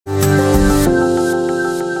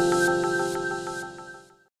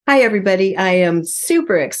Hi, everybody. I am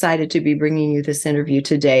super excited to be bringing you this interview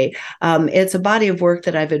today. It's a body of work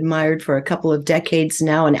that I've admired for a couple of decades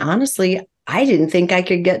now. And honestly, I didn't think I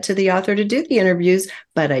could get to the author to do the interviews,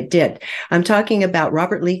 but I did. I'm talking about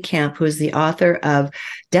Robert Lee Camp, who is the author of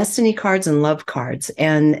Destiny Cards and Love Cards.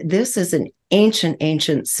 And this is an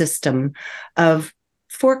ancient system of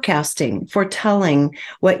forecasting, foretelling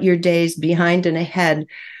what your days behind and ahead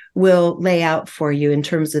will lay out for you in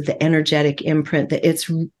terms of the energetic imprint. That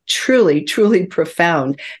it's truly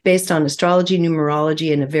profound, based on astrology,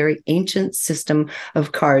 numerology, and a very ancient system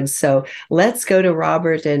of cards. So let's go to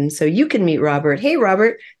Robert, and so you can meet Robert. Hey,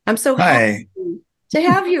 Robert, I'm so happy to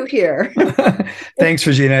have you here. Thanks,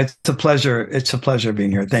 Regina. It's a pleasure. It's a pleasure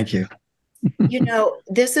being here. Thank you.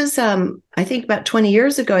 This is, I think about 20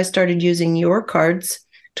 years ago, I started using your cards,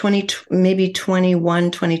 maybe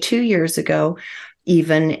 21, 22 years ago,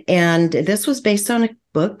 even. And this was based on a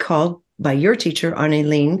book by your teacher, Arnie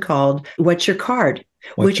Lean, called What's Your Card?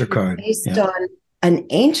 What's Your Card? Based on an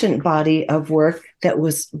ancient body of work that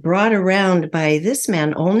was brought around by this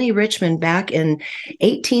man, Olney Richmond, back in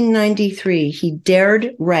 1893. He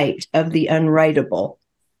dared write of the unwritable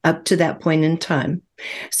up to that point in time.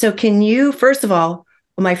 So can you, first of all,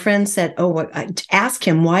 my friend said, ask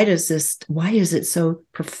him, why is it so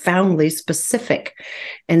profoundly specific?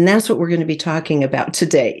 And that's what we're going to be talking about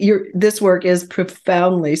today. This work is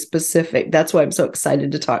profoundly specific. That's why I'm so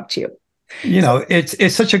excited to talk to you.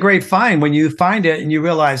 It's such a great find when you find it and you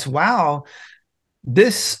realize, wow,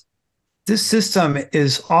 this system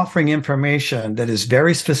is offering information that is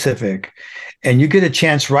very specific, and you get a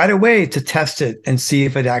chance right away to test it and see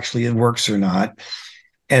if it actually works or not.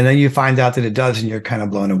 And then you find out that it does, and you're kind of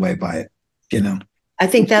blown away by it, I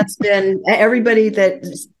think that's been everybody that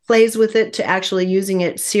plays with it to actually using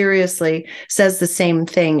it seriously says the same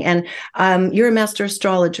thing. And you're a master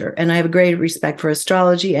astrologer, and I have a great respect for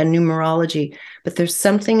astrology and numerology. But there's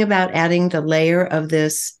something about adding the layer of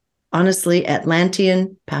this, honestly,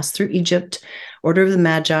 Atlantean, passed through Egypt, Order of the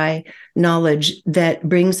Magi knowledge that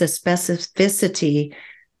brings a specificity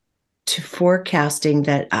to forecasting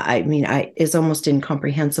that is almost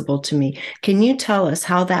incomprehensible to me. Can you tell us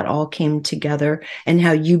how that all came together and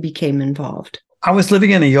how you became involved? I was living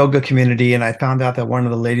in a yoga community, and I found out that one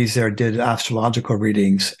of the ladies there did astrological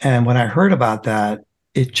readings. And when I heard about that,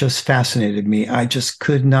 it just fascinated me. I just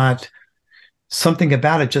could not, something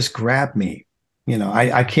about it just grabbed me.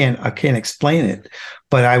 I can't explain it,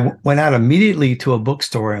 but I went out immediately to a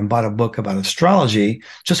bookstore and bought a book about astrology,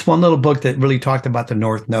 just one little book that really talked about the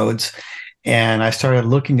North Nodes. And I started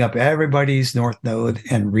looking up everybody's North Node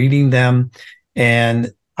and reading them.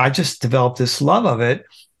 And I just developed this love of it.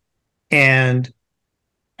 And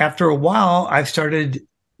after a while, I started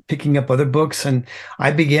picking up other books, and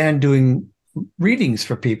I began doing readings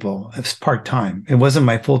for people. It was part-time. It wasn't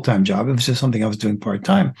my full-time job. It was just something I was doing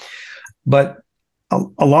part-time. But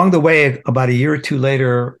along the way, about a year or two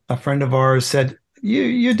later, a friend of ours said,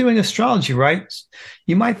 you're doing astrology, right?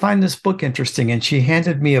 You might find this book interesting. And she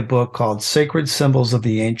handed me a book called Sacred Symbols of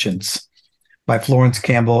the Ancients by Florence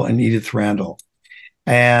Campbell and Edith Randall.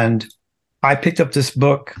 And I picked up this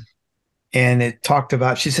book, and it talked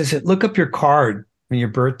about, she says, look up your card on your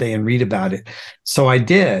birthday and read about it. So I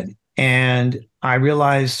did. And I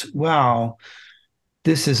realized, wow,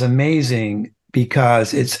 this is amazing,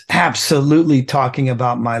 because it's absolutely talking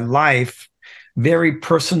about my life, very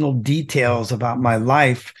personal details about my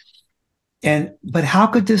life. But how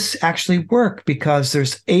could this actually work? Because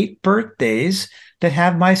there's 8 birthdays that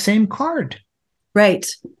have my same card. Right.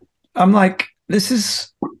 I'm like,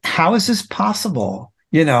 how is this possible?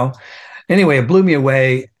 Anyway, it blew me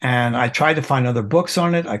away. And I tried to find other books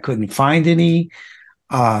on it. I couldn't find any.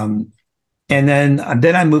 And then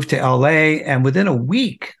I moved to LA, and within a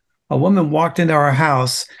week, a woman walked into our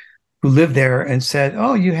house who lived there and said,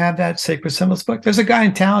 oh, you have that Sacred Symbols book? There's a guy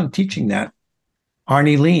in town teaching that,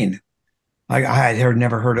 Arnie Lean. I had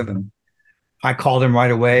never heard of him. I called him right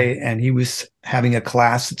away, and he was having a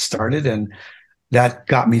class that started, and that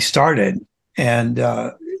got me started. And,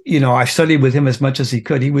 I studied with him as much as he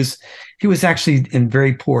could. He was actually in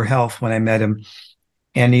very poor health when I met him,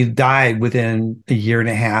 and he died within a year and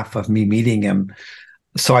a half of me meeting him.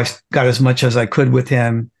 So I got as much as I could with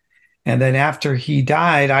him. And then after he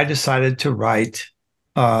died, I decided to write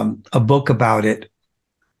a book about it.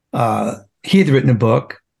 He had written a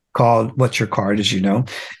book called What's Your Card, as you know.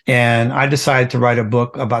 And I decided to write a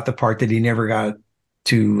book about the part that he never got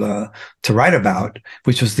to write about,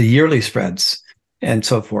 which was the yearly spreads and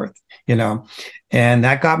so forth, And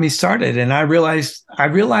that got me started. And I realized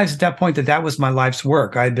at that point that was my life's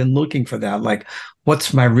work. I had been looking for that, like,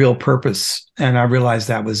 what's my real purpose? And I realized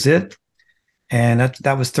that was it. And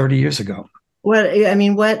that was 30 years ago. What I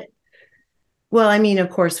mean, what? Well, I mean, of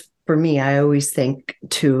course, for me, I always think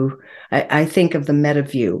I think of the meta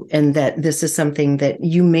view, and that this is something that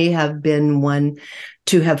you may have been one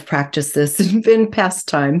to have practiced this in past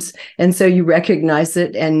times. And so you recognize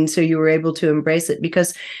it. And so you were able to embrace it,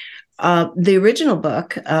 because the original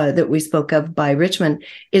book that we spoke of by Richmond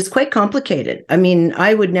is quite complicated. I mean,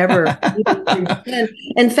 I would never.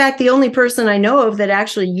 In fact, the only person I know of that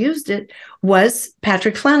actually used it was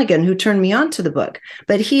Patrick Flanagan, who turned me on to the book.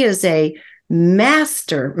 But he is a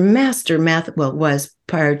master math, well, was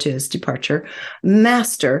prior to his departure,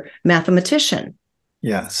 master mathematician.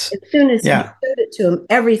 Yes. As soon as you showed it to him,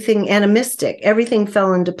 everything animistic, everything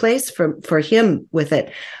fell into place for him with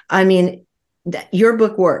it. I mean, your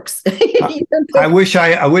book works. I wish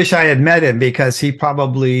I had met him, because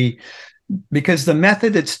because the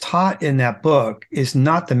method that's taught in that book is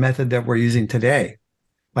not the method that we're using today.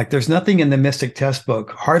 Like, there's nothing in the Mystic Test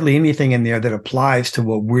book, hardly anything in there that applies to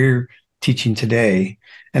what we're teaching today.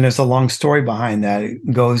 And there's a long story behind that.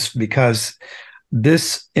 It goes because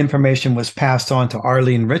this information was passed on to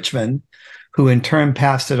Arlene Richmond, who in turn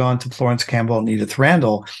passed it on to Florence Campbell and Edith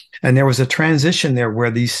Randall. And there was a transition there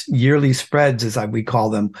where these yearly spreads, as we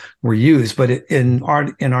call them, were used. But in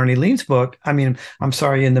Arnie Lean's book, in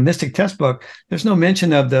the Mystic Test book, there's no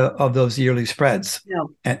mention of those yearly spreads.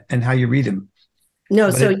 No. and how you read them. No,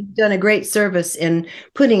 so you've done a great service in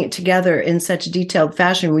putting it together in such a detailed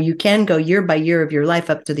fashion where you can go year by year of your life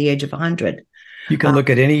up to the age of 100. You can look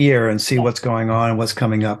at any year and see what's going on and what's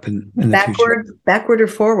coming up in the future. Backward or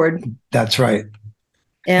forward. That's right.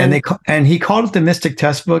 And he called it the Mystic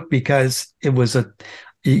Test book because it was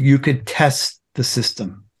you could test the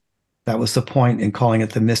system. That was the point in calling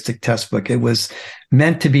it the Mystic Test book. It was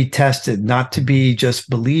meant to be tested, not to be just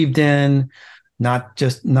believed in, not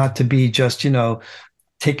to be just,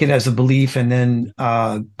 take it as a belief and then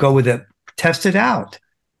go with it. Test it out.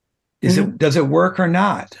 Does it work or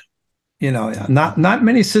not? Not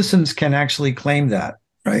many systems can actually claim that,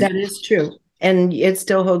 right? That is true. And it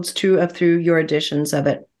still holds true through your editions of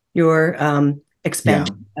it, your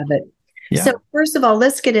expansion of it. Yeah. So first of all,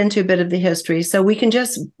 let's get into a bit of the history. So we can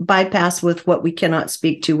just bypass with what we cannot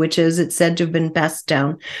speak to, which is it's said to have been passed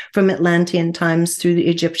down from Atlantean times through the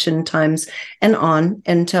Egyptian times and on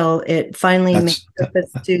until it finally made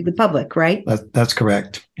surface to the public, right? That's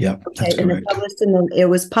correct. Yeah. Okay. And it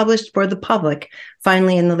was published for the public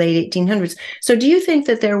finally in the late 1800s. So do you think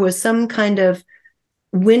that there was some kind of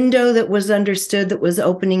window that was understood, that was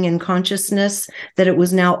opening in consciousness, that it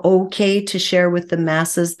was now okay to share with the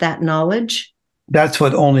masses that knowledge? That's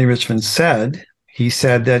what Olney Richmond said. He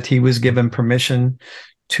said that he was given permission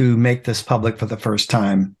to make this public for the first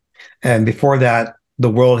time. And before that,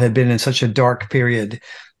 the world had been in such a dark period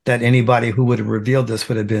that anybody who would have revealed this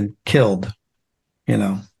would have been killed,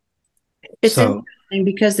 It's interesting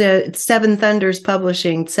because Seven Thunders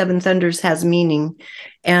Publishing, Seven Thunders has meaning.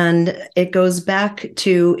 And it goes back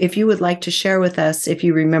to, if you would like to share with us, if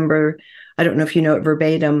you remember, I don't know if you know it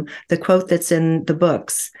verbatim, the quote that's in the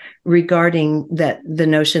books regarding the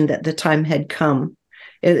notion that the time had come.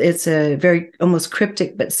 It's a very almost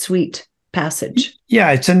cryptic but sweet passage.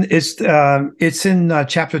 Yeah, it's in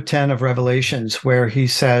chapter 10 of Revelations, where he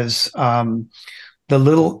says,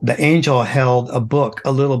 the angel held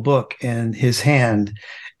a little book in his hand,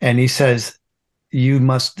 and he says, you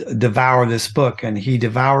must devour this book. And he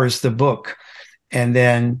devours the book. And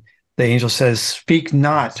then the angel says, speak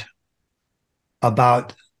not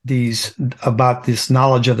about this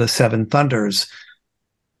knowledge of the seven thunders,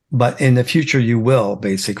 but in the future you will,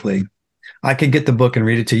 basically. I could get the book and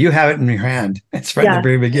read it to you. You have it in your hand. It's right in the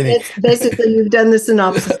very beginning. It's basically, you've done the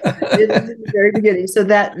synopsis. It's in the very beginning. So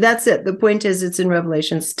that's it. The point is, it's in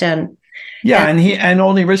Revelations 10. Yeah, and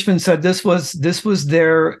Olney Richmond said that was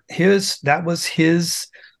his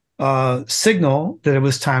signal that it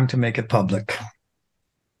was time to make it public.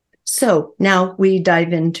 So now we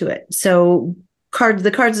dive into it. So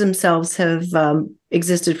the cards themselves have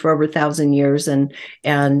existed for over 1,000 years and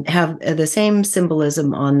have the same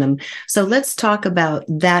symbolism on them. So let's talk about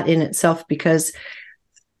that in itself, because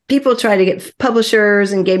people try to get,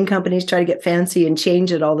 publishers and game companies try to get fancy and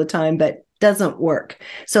change it all the time, but doesn't work.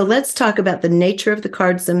 So let's talk about the nature of the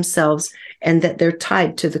cards themselves, and that they're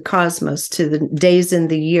tied to the cosmos, to the days in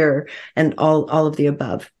the year, and all of the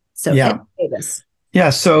above. So educate us. Yeah.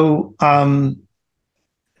 So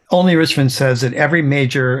Olney Richmond says that every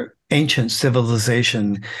major ancient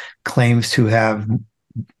civilization claims to have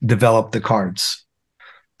developed the cards.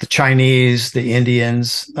 The Chinese, the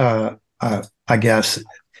Indians, I guess,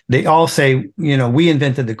 they all say, we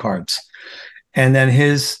invented the cards. And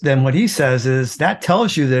then what he says is that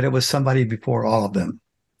tells you that it was somebody before all of them.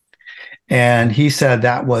 And he said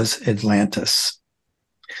that was Atlantis.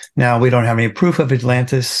 Now, we don't have any proof of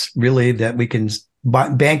Atlantis really that we can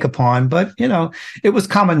bank upon, but, it was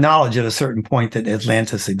common knowledge at a certain point that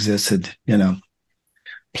Atlantis existed,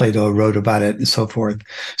 Plato wrote about it and so forth.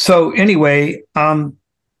 So anyway,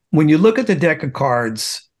 when you look at the deck of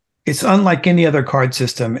cards, it's unlike any other card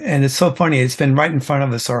system. And it's so funny. It's been right in front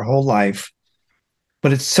of us our whole life,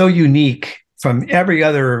 but it's so unique from every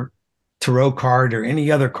other tarot card or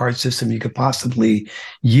any other card system you could possibly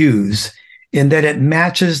use in that it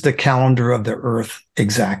matches the calendar of the earth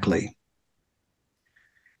exactly.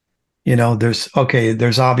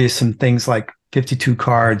 There's obvious some things like 52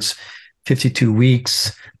 cards, 52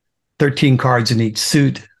 weeks, 13 cards in each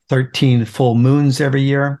suit, 13 full moons every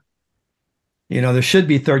year. There should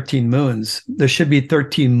be 13 moons. There should be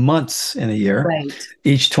 13 months in a year, right,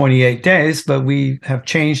 each 28 days, but we have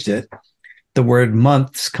changed it. The word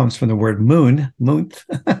months comes from the word moon,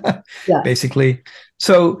 yeah, basically.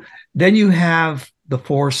 So then you have the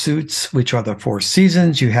 4 suits, which are the 4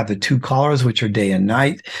 seasons. You have the 2 colors, which are day and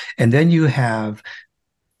night. And then you have,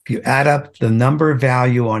 if you add up the number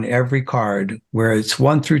value on every card, where it's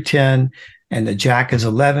 1 through 10, and the Jack is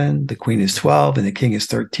 11, the Queen is 12, and the King is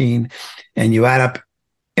 13. And you add up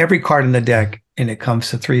every card in the deck, and it comes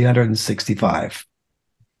to 365,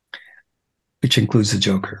 which includes the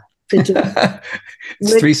Joker. It's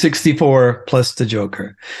 364 plus the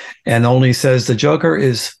Joker. And only says the Joker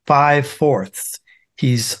is 5/4.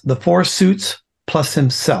 He's the 4 suits plus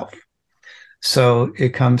himself. So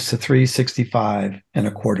it comes to 365 and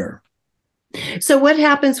a quarter. So what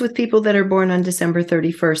happens with people that are born on December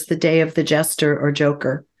 31st, the day of the Jester or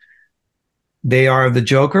Joker? They are the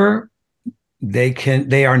Joker.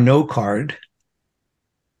 They are no card.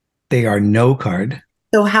 They are no card.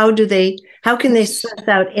 So how can they suss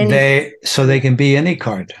out any? They can be any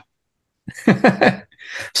card.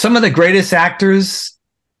 Some of the greatest actors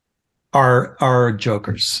are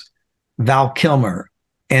Jokers. Val Kilmer,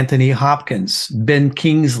 Anthony Hopkins, Ben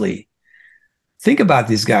Kingsley. Think about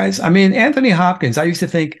these guys. I mean, Anthony Hopkins, I used to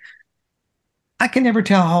think, I can never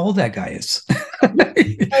tell how old that guy is.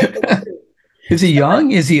 Is he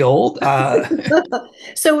young? Is he old?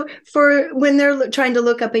 So for when they're trying to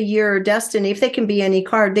look up a year or destiny, if they can be any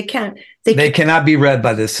card, they cannot be read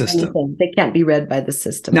by this system. Anything. They can't be read by the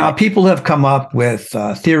system. Now, people have come up with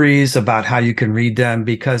theories about how you can read them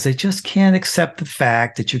because they just can't accept the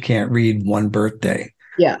fact that you can't read one birthday.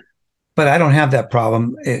 Yeah. But I don't have that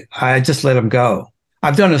problem. I just let them go.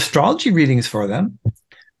 I've done astrology readings for them,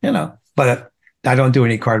 but I don't do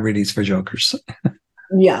any card readings for Jokers.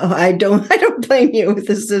 Yeah, I don't blame you with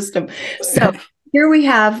the system. So here we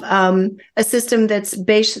have a system that's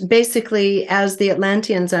basically, as the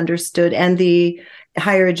Atlanteans understood and the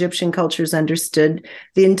higher Egyptian cultures understood,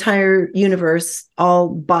 the entire universe, all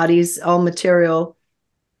bodies, all material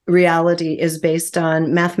reality is based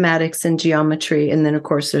on mathematics and geometry. And then, of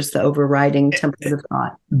course, there's the overriding template of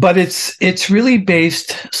thought. But it's really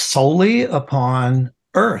based solely upon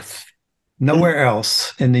Earth, nowhere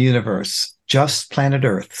else in the universe. Just planet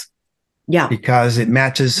Earth. Yeah. Because it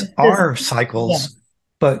matches our cycles,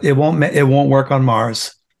 but it won't work on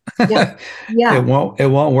Mars. Yeah. Yeah. It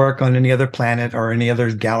won't work on any other planet or any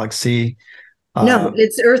other galaxy. No,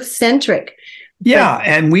 it's Earth centric. Yeah.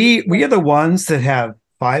 And we are the ones that have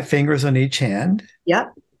 5 fingers on each hand.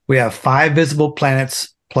 Yep. We have 5 visible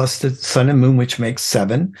planets plus the sun and moon, which makes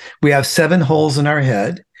 7. We have 7 holes in our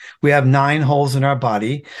head. We have 9 holes in our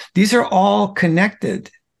body. These are all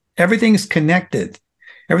connected. Everything's connected.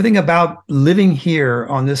 Everything about living here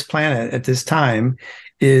on this planet at this time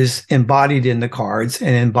is embodied in the cards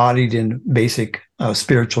and embodied in basic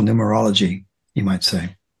spiritual numerology, you might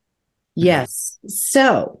say. Yes.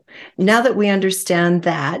 So now that we understand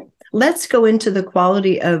that, let's go into the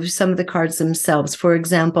quality of some of the cards themselves. For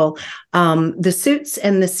example, the suits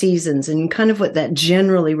and the seasons and kind of what that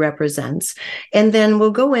generally represents. And then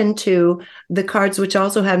we'll go into the cards, which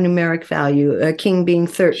also have numeric value, a king being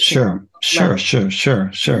 13. Sure.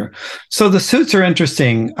 So the suits are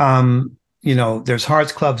interesting. There's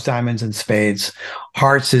hearts, clubs, diamonds, and spades.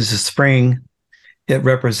 Hearts is a spring. It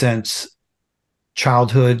represents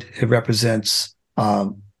childhood. It represents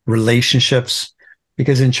relationships.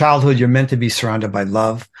 Because in childhood, you're meant to be surrounded by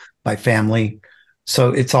love, by family.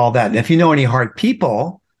 So it's all that. And if you know any heart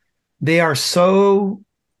people, they are so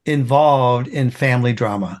involved in family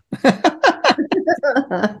drama.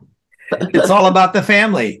 It's all about the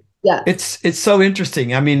family. Yeah. It's so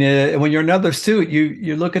interesting. I mean, when you're another suit,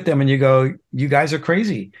 you look at them and you go, you guys are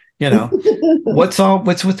crazy. What's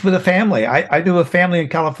with the family? I do a family in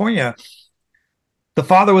California. The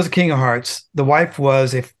father was a king of hearts. The wife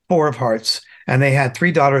was a four of hearts. And they had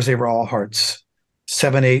three daughters. They were all hearts,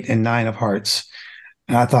 7, 8, and 9 of hearts.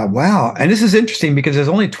 And I thought, wow. And this is interesting because there's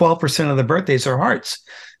only 12% of the birthdays are hearts.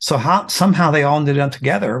 So somehow they all ended up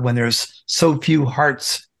together when there's so few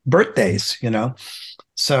hearts birthdays, you know?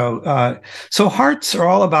 So hearts are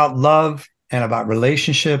all about love and about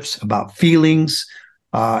relationships, about feelings,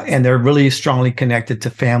 and they're really strongly connected to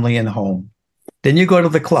family and home. Then you go to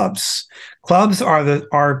the clubs. Clubs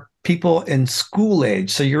are people in school age.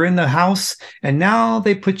 So you're in the house and now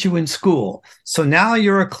they put you in school. So now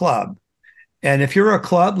you're a club. And if you're a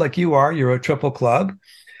club like you are, you're a triple club.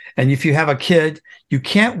 And if you have a kid, you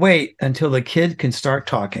can't wait until the kid can start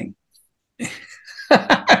talking.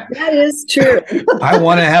 That is true. I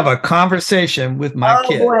want to have a conversation with my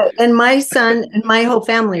kid. Boy. And my son and my whole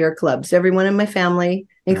family are clubs. Everyone in my family,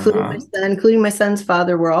 including my son, including my son's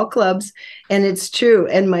father, we're all clubs. And it's true.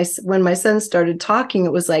 And when my son started talking,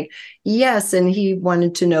 it was like, yes. And he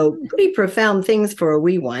wanted to know pretty profound things for a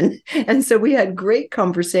wee one. And so we had great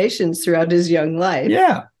conversations throughout his young life.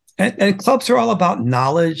 Yeah. And clubs are all about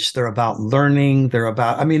knowledge. They're about learning. They're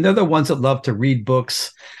the ones that love to read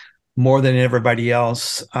books more than everybody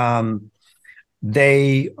else.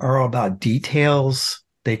 They are all about details.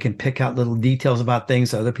 They can pick out little details about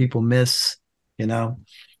things that other people miss, you know.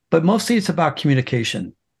 But mostly it's about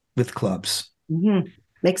communication with clubs. Mm-hmm.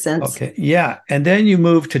 Makes sense. Okay. Yeah. And then you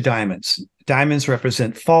move to diamonds. Diamonds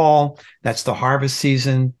represent fall. That's the harvest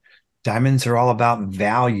season. Diamonds are all about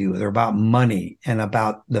value. They're about money and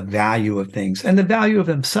about the value of things and the value of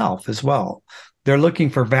themselves as well. They're looking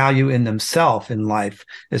for value in themselves in life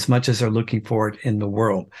as much as they're looking for it in the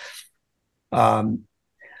world.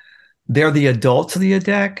 They're the adults of the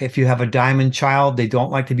deck. If you have a diamond child, they don't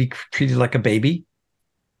like to be treated like a baby.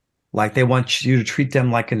 Like they want you to treat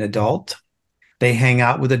them like an adult. They hang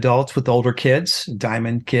out with adults, with older kids.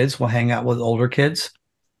 Diamond kids will hang out with older kids.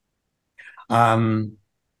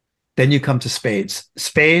 Then you come to spades.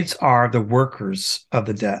 Spades are the workers of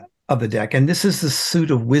the deck. And this is the suit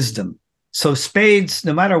of wisdom. So spades,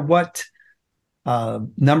 no matter what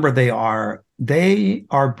number they are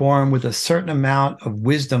born with a certain amount of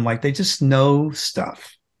wisdom. Like they just know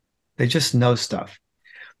stuff. They just know stuff.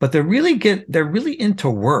 But they're really into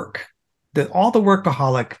work. All the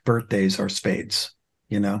workaholic birthdays are spades,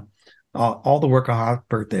 you know. All the workaholic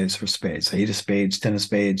birthdays are spades. 8 of spades, 10 of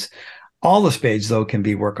spades. All the spades, though, can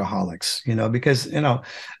be workaholics, you know, because, you know,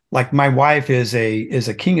 like my wife is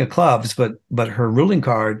a king of clubs, but her ruling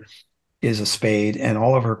card is a spade, and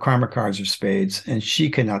all of her karma cards are spades, and she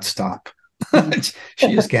cannot stop.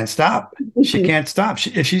 She just can't stop. She can't stop.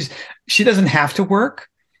 She doesn't have to work,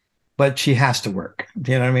 but she has to work.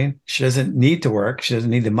 You know what I mean? She doesn't need to work. She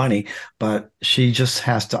doesn't need the money, but she just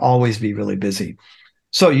has to always be really busy.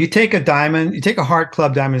 So you take a heart,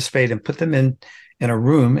 club, diamond, spade, and put them in a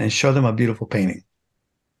room and show them a beautiful painting.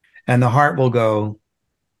 And the heart will go,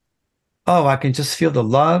 oh, I can just feel the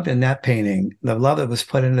love in that painting, the love that was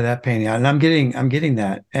put into that painting. And I'm getting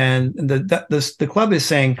that. And the club is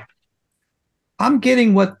saying, I'm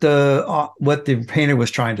getting what the painter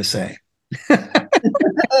was trying to say.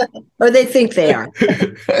 Or they think they are.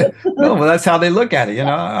 No, well, that's how they look at it. You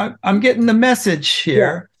know, I'm getting the message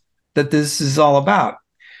here that this is all about.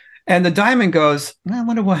 And the diamond goes, I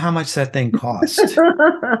wonder how much that thing cost.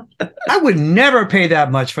 I would never pay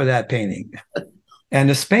that much for that painting. And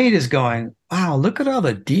the spade is going, wow, look at all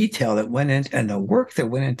the detail that went in and the work that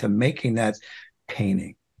went into making that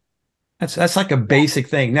painting. That's like a basic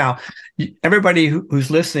thing. Now, everybody who's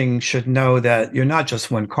listening should know that you're not just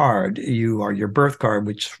one card. You are your birth card,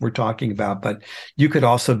 which we're talking about, but you could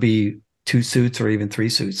also be 2 suits or even 3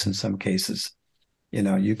 suits in some cases. You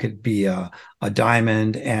know, you could be a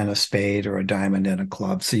diamond and a spade or a diamond and a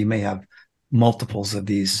club. So you may have multiples of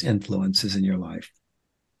these influences in your life.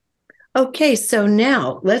 Okay, so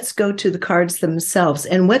now let's go to the cards themselves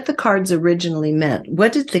and what the cards originally meant.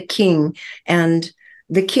 What did the king,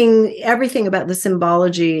 everything about the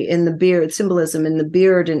symbology in the beard, symbolism in the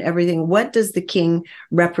beard and everything, what does the king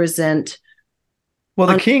represent? Well,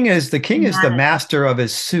 the king is the master of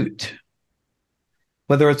his suit.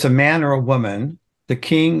 Whether it's a man or a woman, the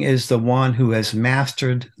king is the one who has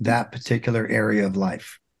mastered that particular area of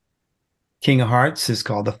life. King of Hearts is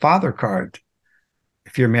called the father card.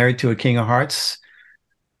 If you're married to a King of Hearts,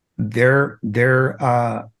 it's going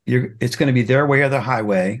to be their way or the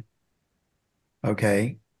highway.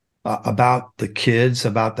 Okay. About the kids,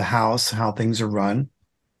 about the house, how things are run.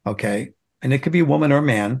 Okay. And it could be a woman or a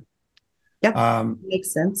man. Yep.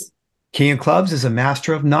 Makes sense. King of Clubs is a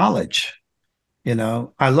master of knowledge. You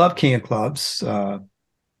know, I love King of Clubs.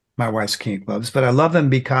 My wife's King of Clubs, but I love them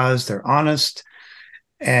because they're honest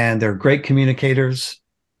and they're great communicators,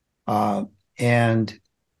 and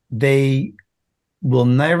they will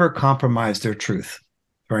never compromise their truth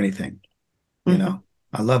for anything. You know,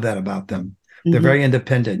 I love that about them. They're very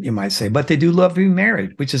independent, you might say, but they do love being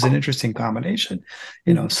married, which is an interesting combination.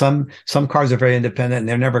 You know, some cards are very independent and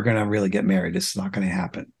they're never going to really get married. It's not going to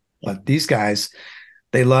happen. But these guys,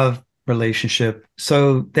 they love relationship.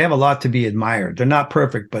 So they have a lot to be admired. They're not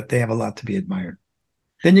perfect, but they have a lot to be admired.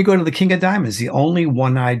 Then you go to the King of Diamonds, the only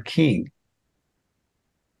one-eyed king.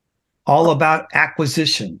 All about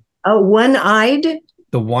acquisition. Oh, one-eyed?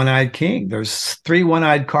 The one-eyed king. There's 3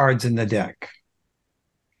 one-eyed cards in the deck.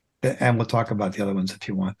 And we'll talk about the other ones if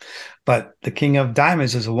you want. But the King of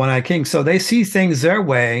Diamonds is a one-eyed king. So they see things their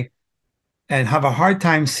way and have a hard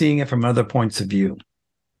time seeing it from other points of view,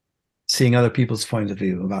 seeing other people's points of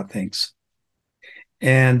view about things.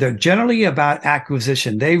 And they're generally about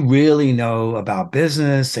acquisition. They really know about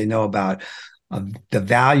business. They know about the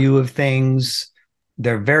value of things.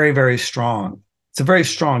 They're very, very strong. It's a very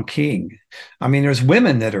strong king. I mean, there's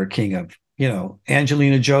women that are king of, you know,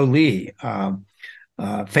 Angelina Jolie,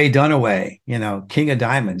 Faye Dunaway, you know, King of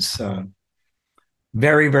Diamonds,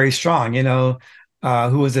 very, very strong. You know,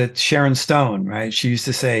 who was it? Sharon Stone, right? She used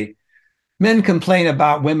to say, men complain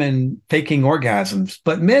about women faking orgasms,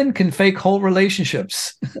 but men can fake whole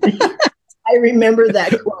relationships. I remember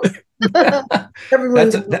that quote.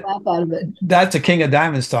 Everyone's going to laugh out of it. That's a King of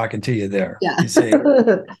Diamonds talking to you there. Yeah. You see,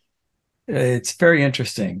 it's very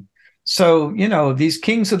interesting. So, you know, these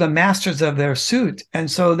kings are the masters of their suit. And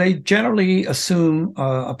so they generally assume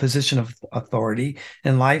a position of authority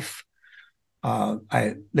in life.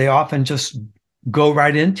 They often just go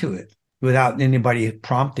right into it without anybody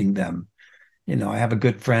prompting them. You know, I have a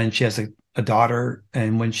good friend. She has a daughter,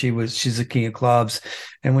 and she's a king of clubs.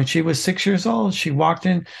 And when she was 6 years old, she walked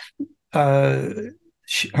in, the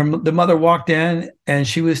mother walked in and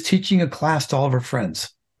she was teaching a class to all of her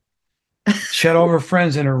friends. She had all of her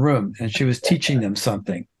friends in her room and she was teaching them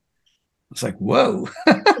something. It's like, whoa.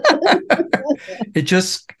 It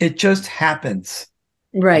just happens.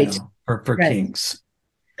 Right. You know, for kings.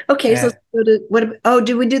 Okay. So let's go to,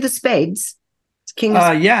 do we do the spades? King of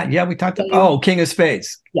Spades. Yeah. We talked about, King of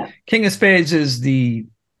Spades. Yeah. King of Spades is the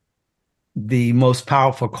most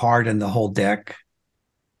powerful card in the whole deck.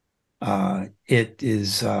 It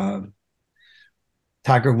is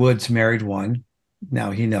Tiger Woods married one.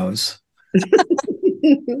 Now he knows.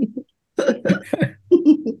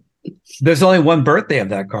 There's only one birthday of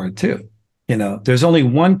that card too. You know, there's only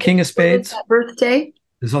one King of Spades. Birthday?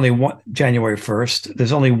 There's only one January 1st.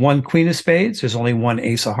 There's only one Queen of Spades. There's only one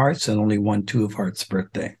Ace of Hearts and only one Two of Hearts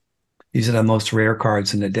birthday. These are the most rare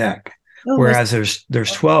cards in the deck. Whereas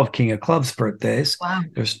there's 12 King of Clubs birthdays. Wow.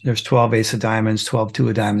 There's 12 Ace of Diamonds, 12 Two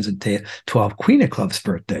of Diamonds, and 12 Queen of Clubs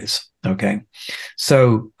birthdays. Okay.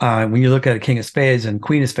 So when you look at a King of Spades and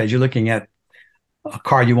Queen of Spades, you're looking at a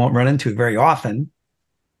card you won't run into very often.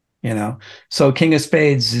 You know, so King of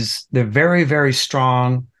Spades they're very, very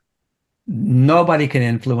strong. Nobody can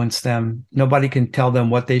influence them. Nobody can tell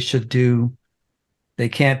them what they should do. They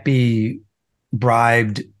can't be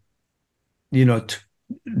bribed. You know,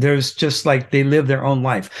 there's just like they live their own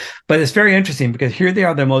life. But it's very interesting because here they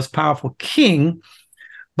are, the most powerful king.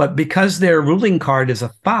 But because their ruling card is a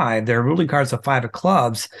 5, their ruling card is a 5 of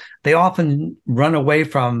clubs, they often run away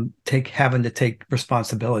from having to take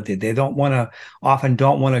responsibility. They often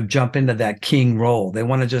don't want to jump into that king role. They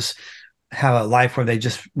want to just have a life where they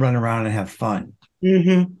just run around and have fun.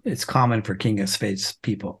 Mm-hmm. It's common for King of Spades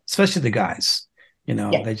people, especially the guys. You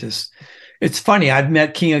know, it's funny. I've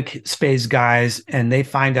met King of Spades guys and they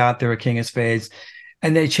find out they're a King of Spades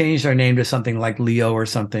and they change their name to something like Leo or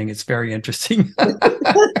something. It's very interesting.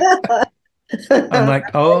 I'm like,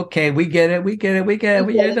 oh, okay, we get it.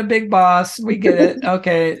 You're the big boss. We get it.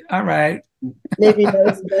 Okay. All right. Maybe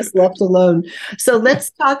those best left alone. So let's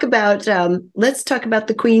talk about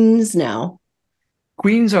the queens now.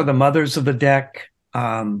 Queens are the mothers of the deck.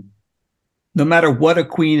 No matter what a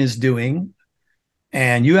queen is doing,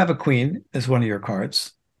 and you have a queen as one of your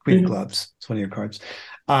cards, Queen of Clubs, it's one of your cards.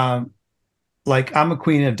 Like I'm a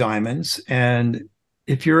Queen of Diamonds, and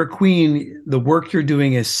if you're a queen, the work you're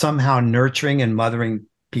doing is somehow nurturing and mothering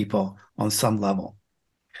people on some level.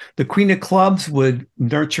 The Queen of Clubs would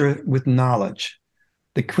nurture with knowledge.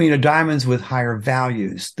 The Queen of Diamonds with higher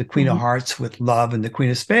values. The Queen of Hearts with love, and the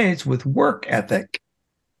Queen of Spades with work ethic.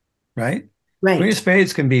 Right? Right. Queen of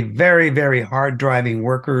Spades can be very, very hard driving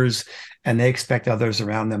workers, and they expect others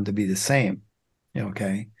around them to be the same.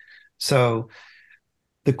 Okay. So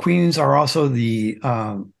the queens are also the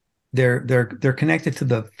they're connected to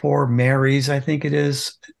the four Marys, I think it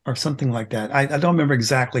is, or something like that. I don't remember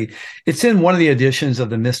exactly. It's in one of the editions of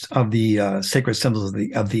the Sacred Symbols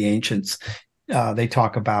of the Ancients. They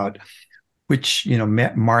talk about which,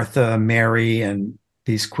 Martha, Mary, and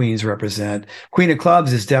these queens represent. Queen of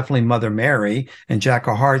Clubs is definitely Mother Mary, and Jack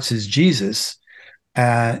of Hearts is Jesus.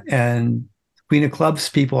 And Queen of Clubs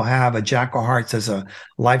people have a Jack of Hearts as a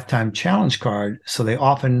lifetime challenge card, so they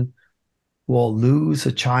often will lose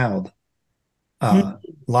a child. A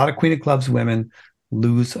lot of Queen of Clubs women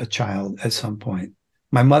lose a child at some point.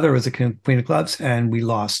 My mother was a Queen of Clubs, and we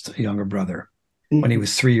lost a younger brother when he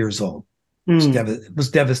was 3 years old. It was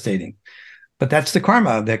devastating. But that's the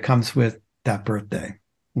karma that comes with that birthday,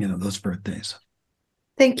 those birthdays.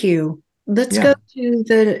 Thank you. Let's go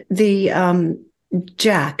to the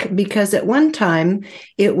Jack, because at one time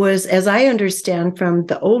it was, as I understand from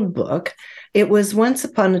the old book, it was once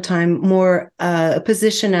upon a time more a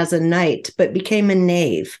position as a knight, but became a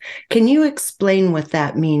knave. Can you explain what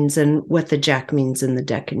that means and what the Jack means in the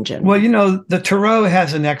deck in general? Well, the tarot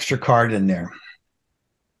has an extra card in there,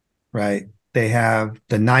 right? They have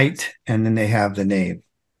the knight and then they have the knave.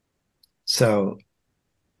 So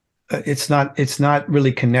it's not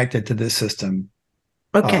really connected to this system.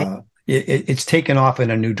 Okay. It's taken off in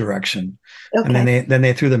a new direction. Okay. And then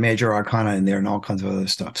they threw the major arcana in there and all kinds of other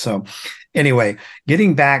stuff. So anyway,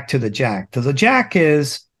 getting back to the Jack. So the Jack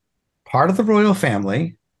is part of the royal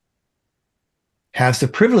family, has the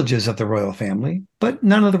privileges of the royal family, but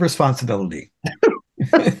none of the responsibility.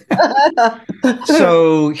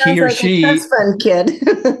 So he or she, that's fun, kid.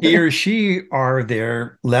 he or she are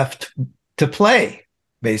there left to play,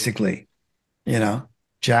 basically.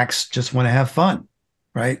 Jacks just want to have fun,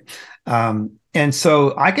 right? And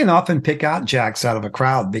so I can often pick out Jacks out of a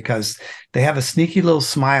crowd because they have a sneaky little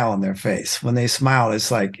smile on their face. When they smile, it's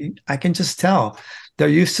like, I can just tell they're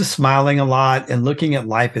used to smiling a lot and looking at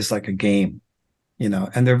life as like a game,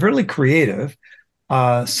 and they're really creative.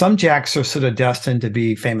 Some Jacks are sort of destined to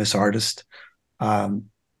be famous artists. And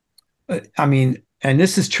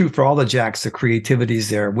this is true for all the Jacks, the creativity is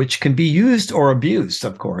there, which can be used or abused,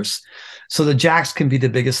 of course. So the Jacks can be the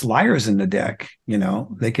biggest liars in the deck.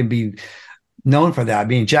 They can be known for that.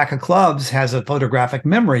 Jack of Clubs has a photographic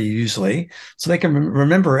memory usually, so they can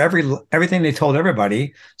remember everything they told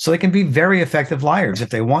everybody. So they can be very effective liars if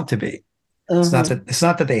they want to be. It's not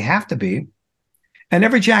that they have to be. And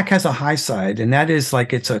every Jack has a high side, and that is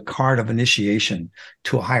like it's a card of initiation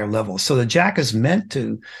to a higher level. So the Jack is meant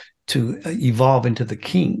to evolve into the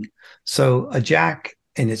king. So a Jack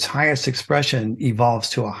in its highest expression evolves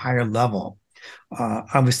to a higher level.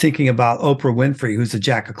 I was thinking about Oprah Winfrey, who's a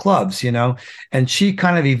Jack of Clubs, and she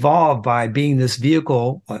kind of evolved by being this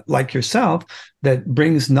vehicle like yourself that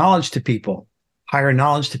brings knowledge to people, higher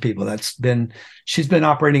knowledge to people. She's been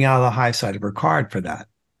operating out of the high side of her card for that.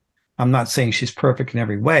 I'm not saying she's perfect in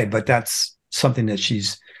every way, but that's something that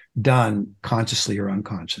she's done consciously or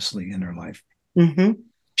unconsciously in her life. Mm-hmm.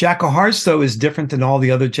 Jack of Hearts, though, is different than all the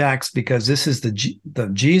other Jacks because this is the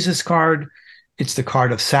Jesus card. It's the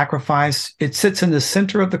card of sacrifice. It sits in the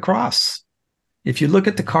center of the cross. If you look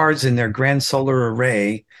at the cards in their grand solar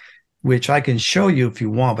array, which I can show you if you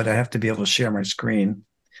want, but I have to be able to share my screen.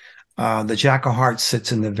 The Jack of Hearts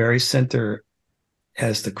sits in the very center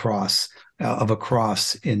as the cross of a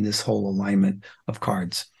cross in this whole alignment of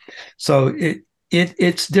cards. So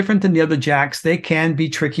it's different than the other Jacks. They can be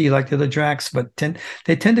tricky like the other Jacks, but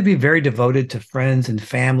they tend to be very devoted to friends and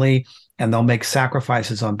family, and they'll make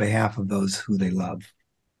sacrifices on behalf of those who they love.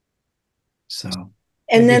 So,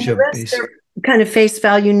 and then the rest are kind of face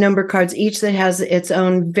value number cards, each that has its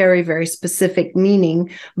own very, very specific meaning.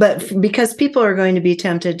 But because people are going to be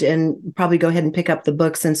tempted and probably go ahead and pick up the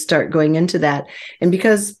books and start going into that, and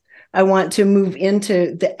because I want to move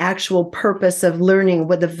into the actual purpose of learning,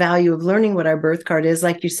 what the value of learning what our birth card is.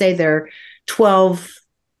 Like you say, there are 12,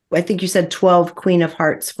 I think you said 12 Queen of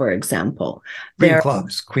Hearts, for example. Queen of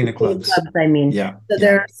Clubs. Yeah. So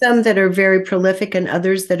there are some that are very prolific and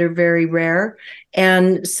others that are very rare.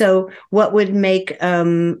 And so what would make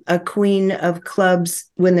a Queen of Clubs,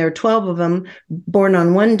 when there are 12 of them, born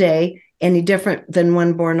on one day, any different than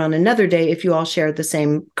one born on another day if you all share the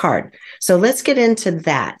same card? So let's get into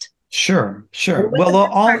that. Sure. Well,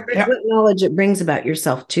 what knowledge it brings about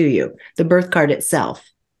yourself to you, the birth card itself.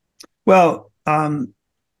 Well,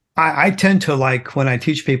 I tend to, like, when I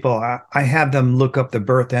teach people, I have them look up the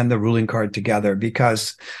birth and the ruling card together,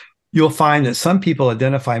 because you'll find that some people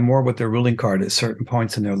identify more with their ruling card at certain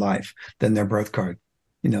points in their life than their birth card.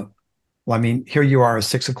 Here you are, a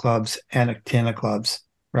 6 of clubs and a 10 of clubs.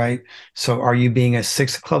 right? So are you being a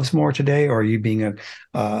 6 of clubs more today, or are you being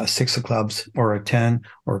a 6 of clubs or a 10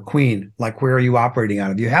 or a queen? Like, where are you operating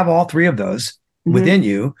out of? You have all three of those within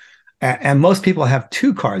you. And most people have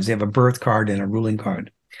two cards. They have a birth card and a ruling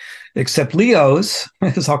card. Except Leos,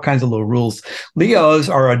 there's all kinds of little rules. Leos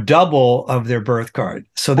are a double of their birth card.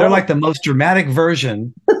 So they're like the most dramatic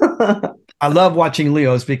version. I love watching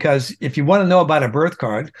Leos, because if you want to know about a birth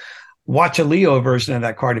card, watch a Leo version of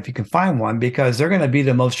that card if you can find one, because they're going to be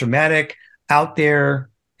the most dramatic, out there,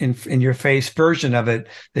 in your face version of it,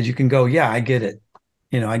 that you can go, yeah, I get it.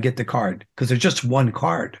 I get the card, because there's just one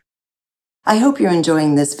card. I hope you're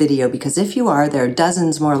enjoying this video, because if you are, there are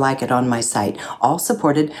dozens more like it on my site, all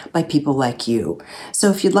supported by people like you. So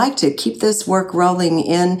if you'd like to keep this work rolling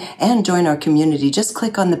in and join our community, just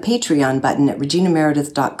click on the Patreon button at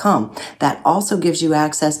reginameredith.com. That also gives you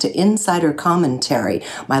access to insider commentary,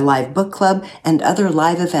 my live book club, and other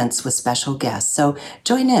live events with special guests. So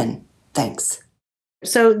join in. Thanks.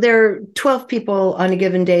 So there are 12 people on a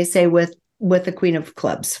given day, say, with the Queen of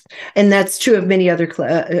Clubs. And that's true of many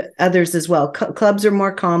others as well. Clubs are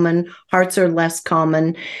more common. Hearts are less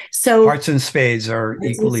common. So hearts and spades are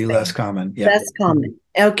equally less common. Yeah. Less common.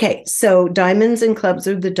 Okay. So diamonds and clubs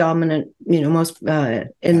are the dominant, most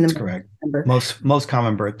that's correct. Number. Most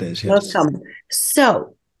common birthdays. Yes. Most common.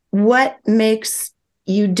 So what makes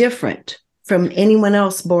you different from anyone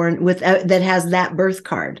else born with that has that birth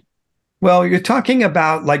card? Well, you're talking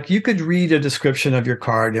about, like, you could read a description of your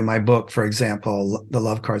card in my book, for example, the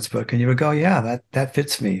Love Cards book, and you would go, yeah, that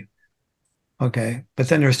fits me. Okay. But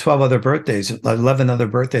then there's 12 other birthdays, 11 other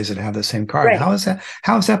birthdays that have the same card. Right. How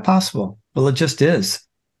is that possible? Well, it just is.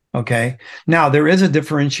 Okay. Now, there is a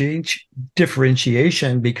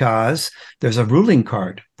differentiation, because there's a ruling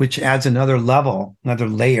card, which adds another level, another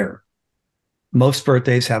layer. Most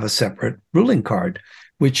birthdays have a separate ruling card,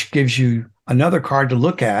 which gives you another card to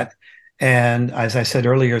look at. And as I said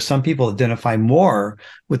earlier, some people identify more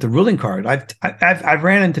with the ruling card. I've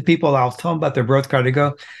ran into people, I'll tell them about their birth card. They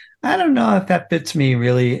go, I don't know if that fits me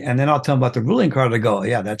really. And then I'll tell them about the ruling card. They go,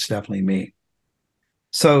 yeah, that's definitely me.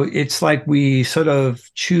 So it's like we sort of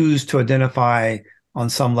choose to identify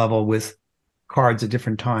on some level with cards at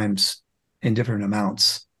different times in different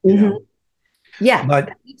amounts. Yeah.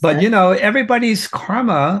 But everybody's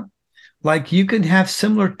karma, like, you can have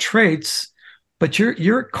similar traits, but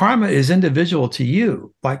your karma is individual to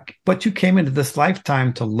you. Like, what you came into this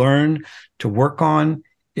lifetime to learn, to work on,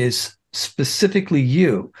 is specifically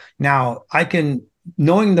you. Now,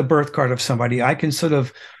 knowing the birth card of somebody, I can sort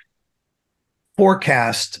of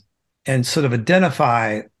forecast and sort of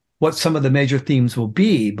identify what some of the major themes will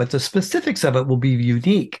be, but the specifics of it will be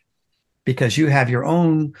unique, because you have your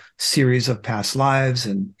own series of past lives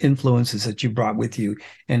and influences that you brought with you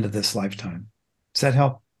into this lifetime. Does that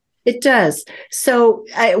help? It does. So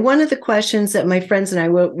one of the questions that my friends and I,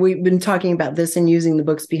 we've been talking about this and using the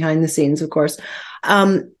books behind the scenes, of course,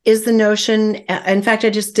 is the notion. In fact,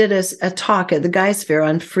 I just did a talk at the Guys Fair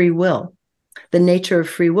on free will, the nature of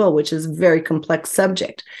free will, which is a very complex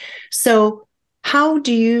subject. So how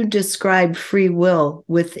do you describe free will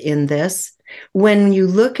within this when you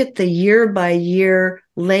look at the year by year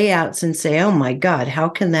layouts and say, oh my God, how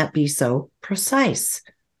can that be so precise?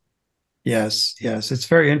 Yes, it's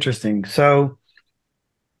very interesting. So,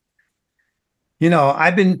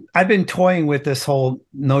 I've been toying with this whole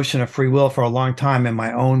notion of free will for a long time in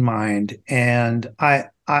my own mind, and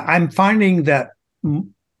I'm finding that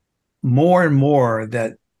more and more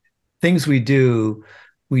that things we do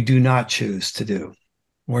not choose to do.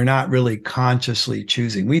 We're not really consciously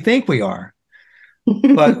choosing. We think we are,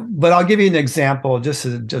 but I'll give you an example. Just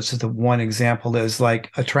as the one example is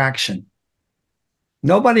like attraction.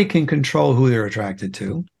 Nobody can control who they're attracted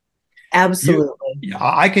to. Absolutely.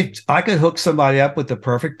 I could hook somebody up with the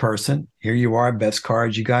perfect person. Here you are, best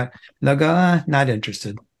cards you got. And they'll go, not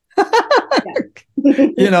interested.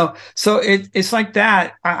 So it's like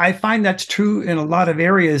that. I find that's true in a lot of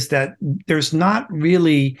areas, that there's not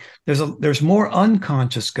really, there's more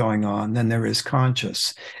unconscious going on than there is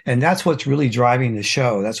conscious. And that's what's really driving the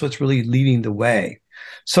show. That's what's really leading the way.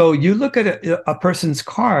 So you look at a person's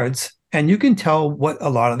cards, and you can tell what a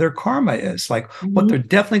lot of their karma is, like what they're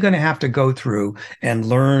definitely going to have to go through and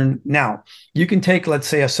learn. Now, you can take, let's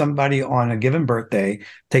say, somebody on a given birthday,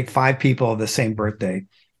 take 5 people of the same birthday.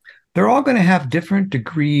 They're all going to have different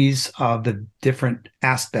degrees of the different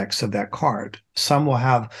aspects of that card. Some will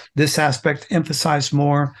have this aspect emphasized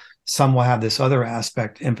more. Some will have this other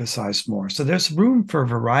aspect emphasized more. So there's room for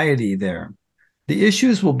variety there. The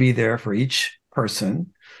issues will be there for each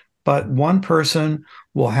person, but one person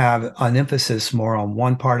will have an emphasis more on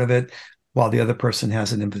one part of it, while the other person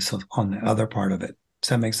has an emphasis on the other part of it. Does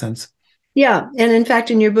that make sense? Yeah. And in fact,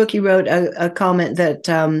 in your book, you wrote a comment that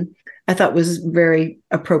I thought was very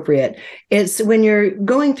appropriate. It's when you're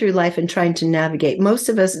going through life and trying to navigate, most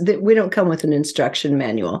of us, we don't come with an instruction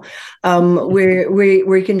manual.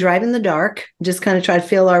 We can drive in the dark, just kind of try to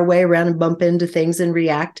feel our way around and bump into things and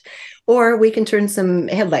react. Or we can turn some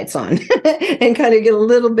headlights on and kind of get a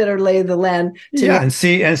little bit of lay of the land. And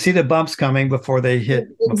see the bumps coming before they hit,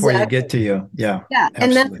 before they get to you. Yeah. Yeah. Absolutely.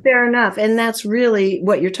 And that's fair enough. And that's really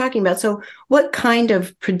what you're talking about. So what kind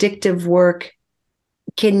of predictive work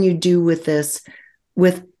can you do with this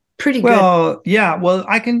with pretty good? Well, yeah. Well,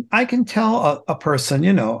 I can tell a person,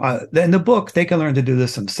 in the book, they can learn to do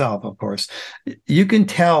this themselves, of course. You can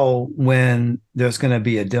tell when there's going to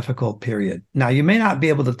be a difficult period. Now, you may not be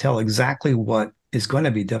able to tell exactly what is going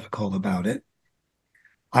to be difficult about it.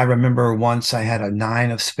 I remember once I had a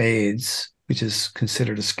 9 of spades, which is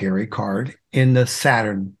considered a scary card, in the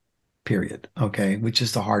Saturn period, okay, which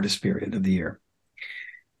is the hardest period of the year.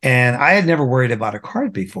 And I had never worried about a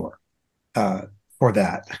card before for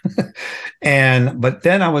that. But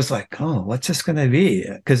then I was like, oh, what's this going to be?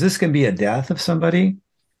 Because this can be a death of somebody.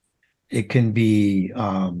 It can be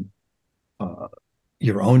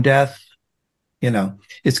your own death.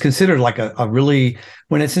 It's considered like a really,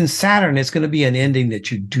 when it's in Saturn, it's going to be an ending that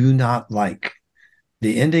you do not like.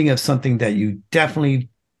 The ending of something that you definitely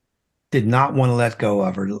did not want to let go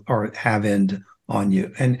of or have end on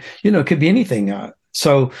you. And, it could be anything.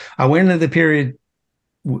 So I went into the period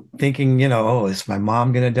thinking, oh, is my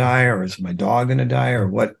mom going to die, or is my dog going to die, or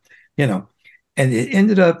what, and it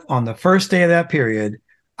ended up on the first day of that period,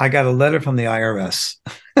 I got a letter from the IRS.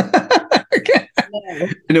 Okay.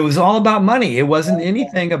 And it was all about money. It wasn't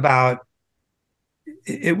anything about,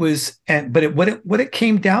 it was, what it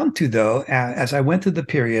came down to, though, as I went through the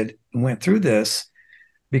period and went through this,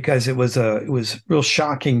 because it was real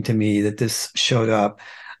shocking to me that this showed up.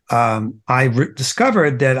 I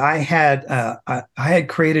discovered that I had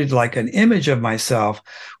created like an image of myself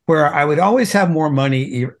where I would always have more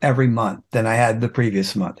money every month than I had the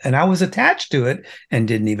previous month. And I was attached to it and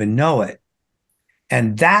didn't even know it.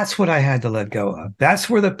 And that's what I had to let go of. That's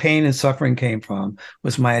where the pain and suffering came from,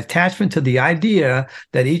 was my attachment to the idea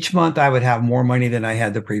that each month I would have more money than I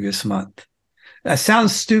had the previous month. That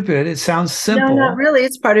sounds stupid. It sounds simple. No, not really.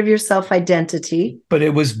 It's part of your self-identity. But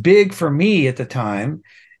it was big for me at the time.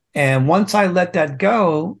 And once I let that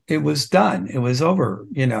go, it was done. It was over,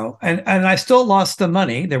 and I still lost the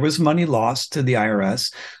money. There was money lost to the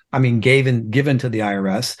IRS. I mean, given to the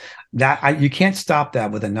IRS. You can't stop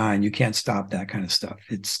that with a 9. You can't stop that kind of stuff.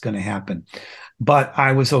 It's going to happen. But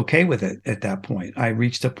I was okay with it at that point. I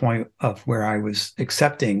reached a point of where I was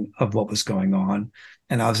accepting of what was going on.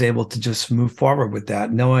 And I was able to just move forward with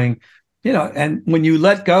that, knowing, and when you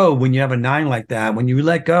let go, when you have a 9 like that, when you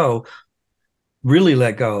let go, really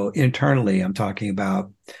let go internally, I'm talking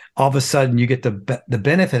about, all of a sudden you get the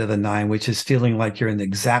benefit of the 9, which is feeling like you're in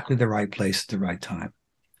exactly the right place at the right time,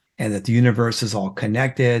 and that the universe is all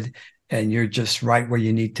connected and you're just right where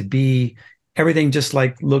you need to be. Everything just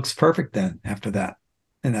like looks perfect then after that.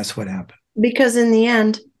 And that's what happened. Because in the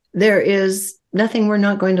end, there is nothing we're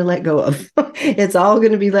not going to let go of. It's all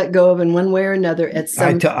going to be let go of in one way or another at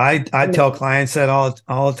some I tell clients that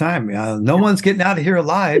all the time. No one's getting out of here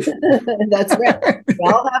alive. That's right. We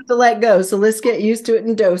all have to let go. So let's get used to it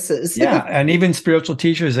in doses. Yeah. And even spiritual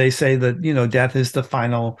teachers, they say that, death is the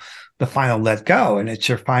final let go. And it's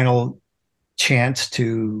your final chance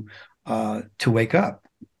to wake up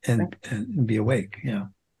and be awake. Yeah.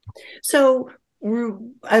 So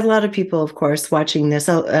a lot of people, of course, watching this,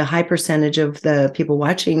 a high percentage of the people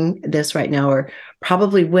watching this right now are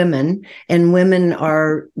probably women, and women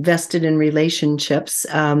are vested in relationships,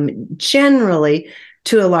 generally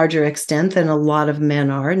to a larger extent than a lot of men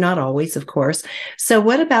are, not always, of course. So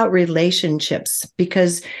what about relationships?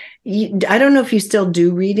 Because I don't know if you still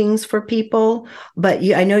do readings for people, but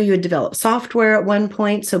I know you had developed software at one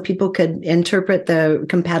point so people could interpret the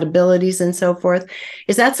compatibilities and so forth.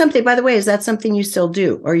 Is that something, by the way, is that something you still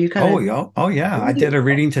do? Or you kind of? Oh, yeah. I did a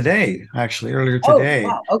reading today, actually, earlier today. Oh,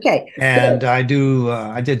 wow. Okay. And I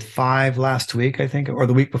did 5 last week, I think, or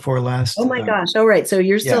the week before last. Oh my gosh. All right. So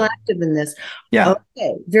you're still active in this. Yeah.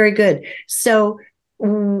 Okay. Very good. So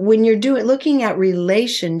when you're looking at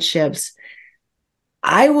relationships,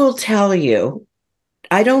 I will tell you,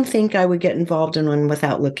 I don't think I would get involved in one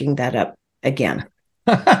without looking that up again.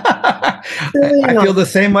 I feel the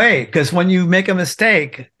same way, because when you make a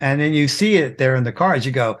mistake and then you see it there in the cards,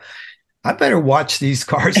 you go, I better watch these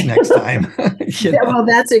cards next time. Well,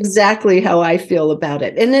 that's exactly how I feel about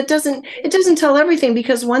it. And it doesn't tell everything,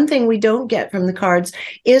 because one thing we don't get from the cards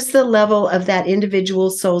is the level of that individual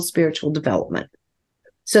soul spiritual development.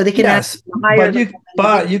 So they can Yes, hire.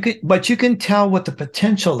 but you can tell what the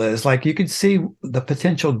potential is. Like you can see the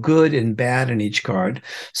potential good and bad in each card.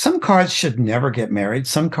 Some cards should never get married.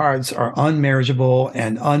 Some cards are unmarriageable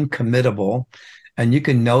and uncommittable, and you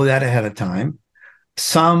can know that ahead of time.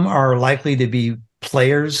 Some are likely to be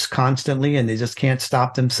players constantly, and they just can't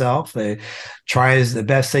stop themselves. They try as the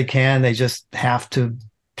best they can. They just have to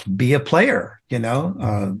be a player, you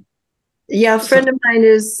know. Yeah, a friend of mine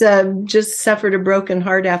is just suffered a broken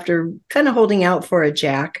heart after kind of holding out for a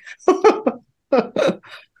jack.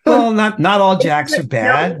 Well, not all jacks are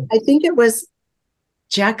bad. No, I think it was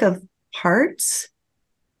Jack of Hearts.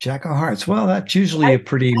 Jack of Hearts. Well, that's usually a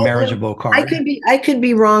pretty marriageable card. I could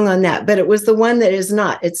be wrong on that, but it was the one that is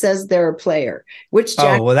not. It says they're a player. Which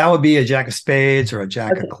Jack? Oh, well, that would be a Jack of Spades or a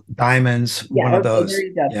Jack of Diamonds. One of those.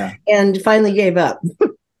 Yeah. And finally gave up.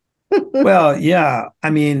 Well, yeah. I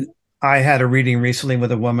mean, I had a reading recently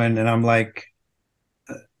with a woman, and I'm like,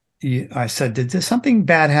 I said, did something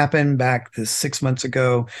bad happen back 6 months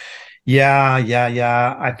ago?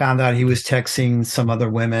 Yeah. I found out he was texting some other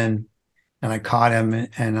women, and I caught him,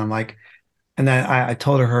 and I'm like, and then I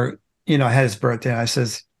told her, you know, I had his birthday. I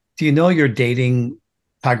says, do you know you're dating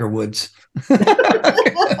Tiger Woods?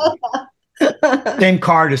 Same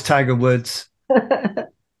card as Tiger Woods.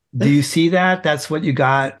 Do you see that? That's what you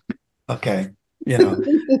got. Okay. You know,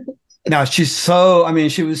 now she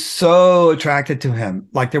was so attracted to him.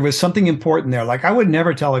 Like there was something important there. Like I would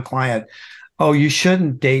never tell a client, oh, you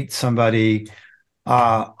shouldn't date somebody.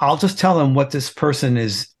 I'll just tell them what this person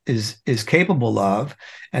is capable of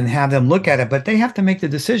and have them look at it, but they have to make the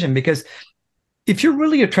decision, because if you're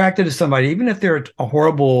really attracted to somebody, even if they're a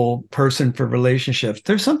horrible person for relationships,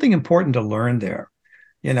 there's something important to learn there,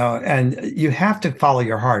 you know, and you have to follow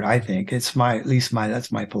your heart. I think that's my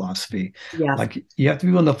philosophy. Yeah. Like you have to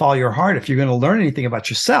be willing to follow your heart if you're going to learn anything about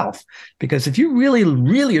yourself, because if you really,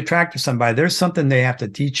 really attract to somebody, there's something they have to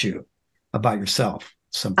teach you about yourself.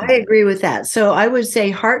 Something. I agree with that. So I would say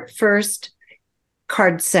heart first,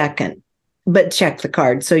 card second, but check the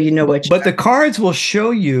card so you know what. But the cards will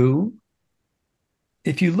show you,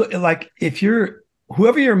 if you look, like if you're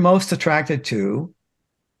whoever you're most attracted to,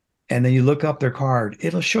 and then you look up their card,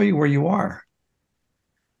 it'll show you where you are.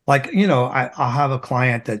 Like, you know, I'll have a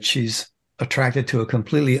client that she's attracted to a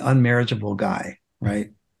completely unmarriageable guy, right?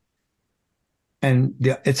 And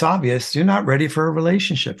it's obvious you're not ready for a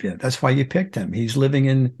relationship yet. That's why you picked him. He's living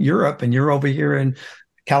in Europe and you're over here in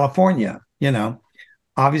California. You know,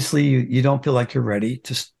 obviously you don't feel like you're ready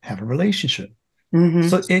to have a relationship. Mm-hmm.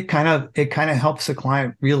 So it kind of helps the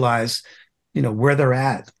client realize, you know, where they're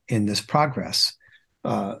at in this progress.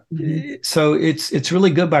 Mm-hmm. So it's really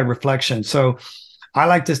good by reflection. So I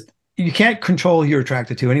like this. You can't control who you're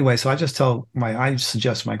attracted to anyway. So I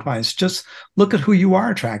suggest my clients just look at who you are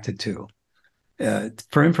attracted to.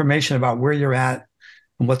 For information about where you're at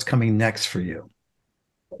and what's coming next for you.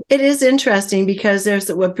 It is interesting because there's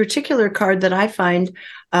a particular card that I find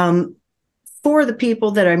for the people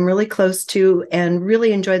that I'm really close to and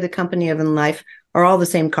really enjoy the company of in life are all the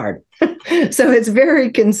same card. So it's very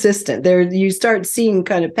consistent. There you start seeing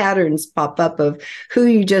kind of patterns pop up of who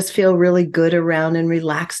you just feel really good around and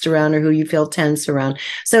relaxed around, or who you feel tense around.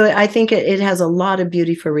 So I think it has a lot of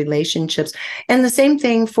beauty for relationships. And the same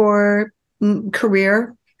thing for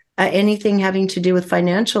career, anything having to do with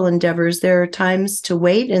financial endeavors. There are times to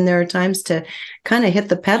wait and there are times to kind of hit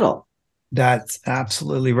the pedal. That's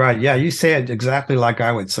absolutely right. Yeah, you say it exactly like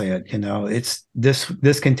I would say it. You know, it's this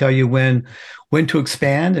can tell you when to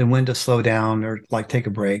expand and when to slow down, or like take a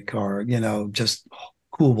break, or, you know, just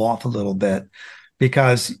cool off a little bit,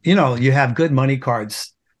 because, you know, you have good money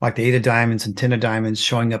cards like the 8 of Diamonds and 10 of Diamonds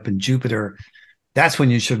showing up in Jupiter. That's when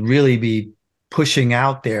you should really be pushing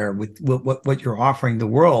out there with what you're offering the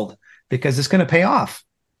world, because it's going to pay off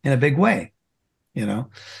in a big way, you know.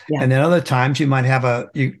 Yeah. And then other times you might have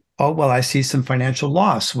I see some financial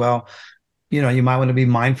loss. Well, you know, you might want to be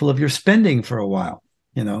mindful of your spending for a while,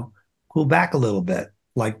 you know, cool back a little bit,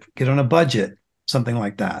 like get on a budget, something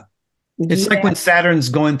like that. It's like when Saturn's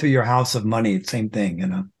going through your house of money, same thing, you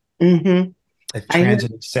know. Mm-hmm. If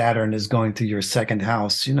transit of Saturn is going through your second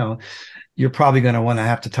house, you know, you're probably going to want to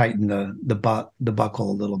have to tighten the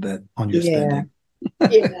buckle a little bit on your spending.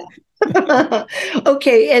 Yeah.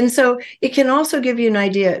 Okay. And so it can also give you an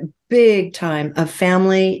idea big time of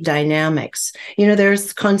family dynamics. You know,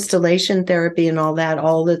 there's constellation therapy and all that,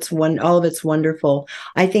 all of it's wonderful.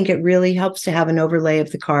 I think it really helps to have an overlay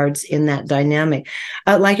of the cards in that dynamic.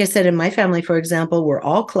 Like I said, in my family, for example, we're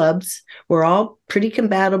all clubs. We're all pretty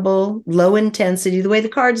compatible, low intensity. The way the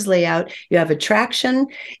cards lay out, you have attraction,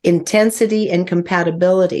 intensity, and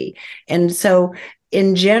compatibility. And so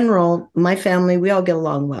in general, my family, we all get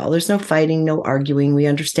along well. There's no fighting, no arguing. We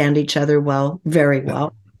understand each other well, very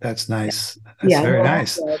well. That's nice. That's Yeah, very we're all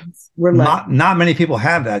nice. friends. We're lucky. Not many people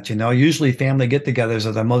have that, you know. Usually family get-togethers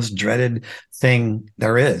are the most dreaded thing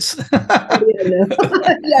there is. Yeah, no.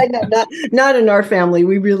 Yeah, no, not in our family.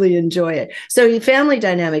 We really enjoy it. So family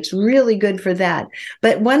dynamics, really good for that.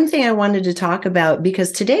 But one thing I wanted to talk about,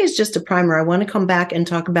 because today is just a primer, I want to come back and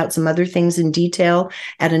talk about some other things in detail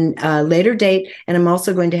at a later date. And I'm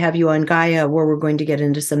also going to have you on Gaia, where we're going to get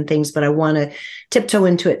into some things, but I want to tiptoe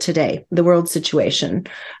into it today. The world situation.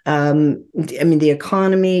 I mean, the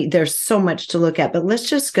economy, there's so much to look at, but let's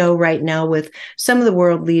just go right now with some of the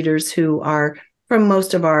world leaders who are, from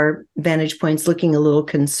most of our vantage points, looking a little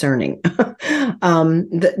concerning.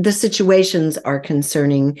 The situations are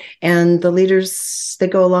concerning, and the leaders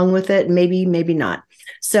that go along with it, maybe not.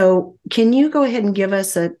 So can you go ahead and give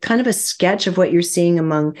us a kind of a sketch of what you're seeing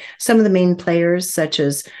among some of the main players, such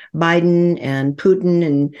as Biden and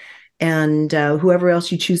Putin and whoever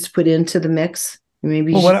else you choose to put into the mix?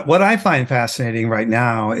 Maybe. Well, what I find fascinating right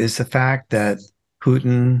now is the fact that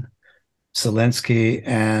Putin, Zelensky,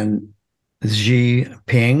 and Xi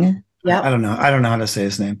Jinping. Yeah, I don't know. I don't know how to say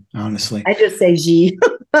his name, honestly. I just say Xi.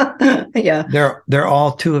 Yeah. They're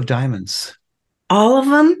all two of diamonds. All of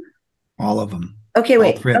them? All of them. Okay, All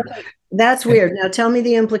wait. three. Okay. That's weird. Now tell me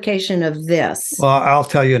the implication of this. Well, I'll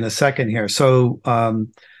tell you in a second here. So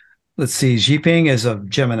let's see. Xi Jinping is a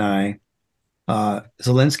Gemini.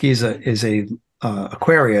 Zelensky is a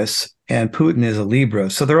Aquarius, and Putin is a Libra.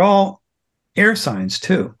 So they're all air signs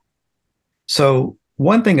too. So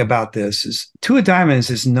one thing about this is two of diamonds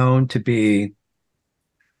is known to be,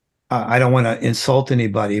 I don't want to insult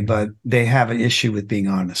anybody, but they have an issue with being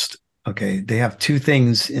honest. Okay. They have two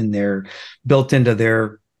things built into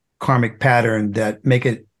their karmic pattern that make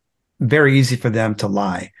it very easy for them to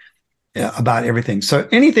lie about everything. So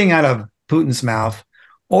anything out of Putin's mouth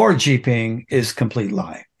or Xi Jinping is complete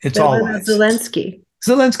lie. It's all lies. Zelensky.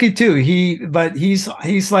 Zelensky too.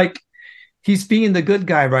 He's being the good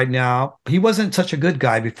guy right now. He wasn't such a good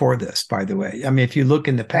guy before this, by the way. I mean, if you look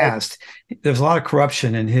in the past, there's a lot of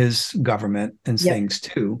corruption in his government and things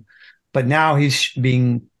too. But now he's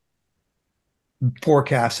being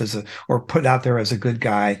forecast or put out there as a good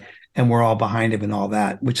guy, and we're all behind him and all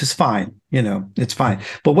that, which is fine. You know, it's fine.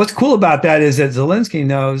 But what's cool about that is that Zelensky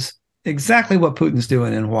knows exactly what Putin's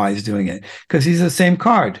doing and why he's doing it, because he's the same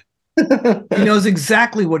card. He knows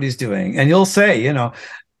exactly what he's doing. And he'll say, you know,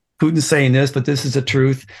 Putin's saying this, but this is the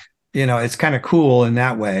truth. You know, it's kind of cool in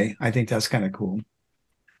that way. I think that's kind of cool.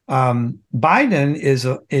 Biden is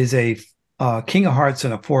a King of Hearts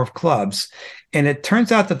and a Four of Clubs. And it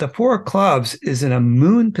turns out that the Four of Clubs is in a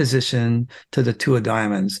moon position to the Two of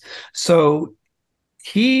Diamonds. So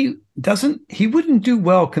he wouldn't do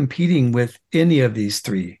well competing with any of these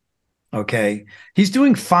three. Okay. He's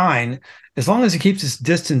doing fine as long as he keeps his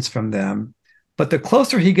distance from them. But the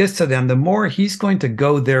closer he gets to them, the more he's going to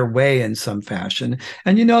go their way in some fashion.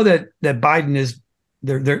 And you know that Biden is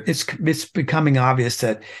there. It's becoming obvious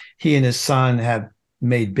that he and his son have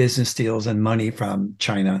made business deals and money from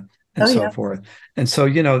China and so forth. And so,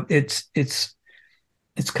 you know, it's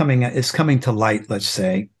coming to light, let's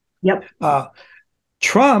say. Yep.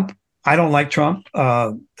 Trump, I don't like Trump.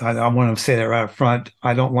 I want to say that right up front.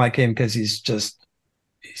 I don't like him because he's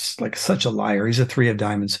like such a liar. He's a Three of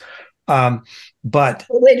Diamonds. But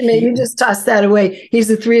wait a minute, you just tossed that away. He's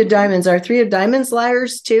the Three of Diamonds. Are Three of Diamonds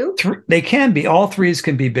liars too? They can be. All threes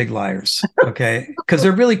can be big liars. Okay, because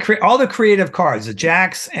they're really all the creative cards, the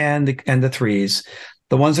jacks and the threes,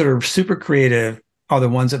 the ones that are super creative are the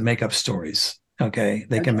ones that make up stories. Okay,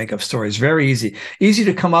 they can make up stories very easy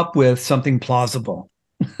to come up with something plausible.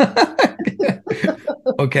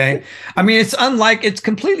 Okay, I mean it's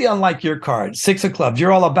completely unlike your card, Six of Clubs.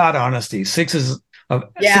 You're all about honesty. Sixes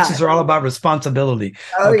are all about responsibility.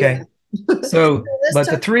 Okay. So, but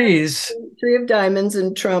the threes, Three of Diamonds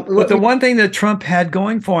and Trump. But the one thing that Trump had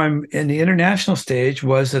going for him in the international stage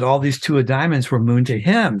was that all these Two of Diamonds were moon to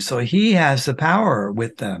him. So he has the power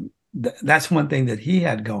with them. That's one thing that he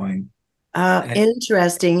had going.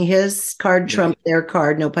 Interesting. His card trumped their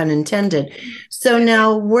card, no pun intended. So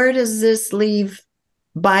now where does this leave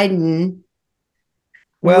Biden?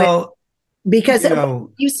 Well, because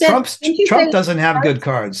you said Trump doesn't have good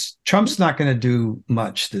cards. Trump's not going to do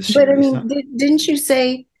much this year. But I mean, didn't you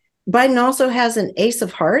say Biden also has an Ace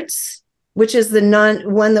of Hearts, which is the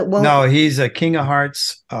one that won't? No, he's a King of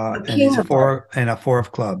Hearts, and he's a Four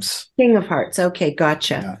of Clubs. King of Hearts. Okay,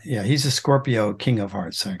 gotcha. Yeah, he's a Scorpio King of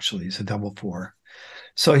Hearts. Actually, he's a double four.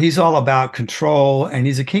 So he's all about control, and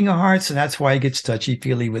he's a King of Hearts, and that's why he gets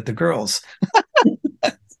touchy-feely with the girls.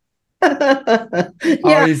 Yeah,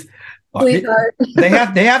 Always, sweetheart. they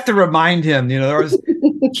have to remind him, there was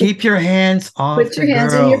keep your hands off Put the your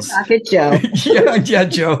hands in your girls. pocket, Joe. Yeah,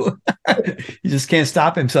 Joe. He just can't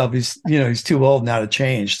stop himself. He's too old now to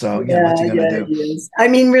change. So what's he gonna do? He is. I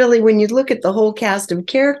mean, really, when you look at the whole cast of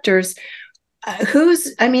characters, of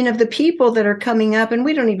the people that are coming up, and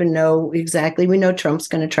we don't even know exactly. We know Trump's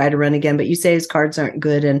going to try to run again, but you say his cards aren't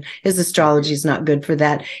good and his astrology is not good for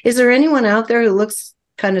that. Is there anyone out there who looks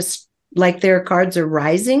kind of like their cards are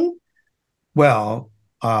rising? Well,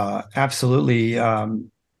 absolutely.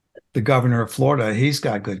 The governor of Florida, he's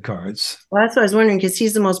got good cards. Well, that's what I was wondering, because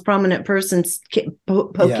he's the most prominent person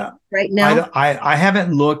poking right now. I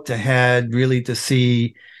haven't looked ahead really to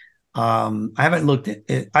see. I haven't looked at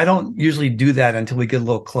it. I don't usually do that until we get a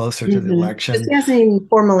little closer to the election. He hasn't even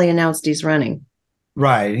formally announced he's running.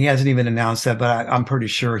 Right. He hasn't even announced that, but I'm pretty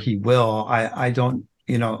sure he will. I don't,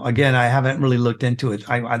 again, I haven't really looked into it.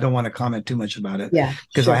 I don't want to comment too much about it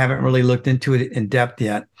because I haven't really looked into it in depth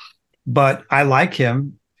yet. But I like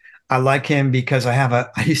him. I like him because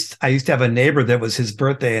I used to have a neighbor that was his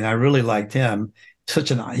birthday, and I really liked him.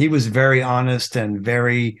 He was very honest and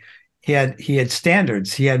he had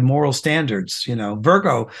standards. He had moral standards.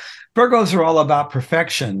 Virgos are all about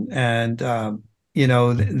perfection, and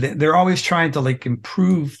they're always trying to like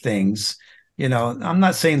improve things. I'm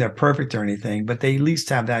not saying they're perfect or anything, but they at least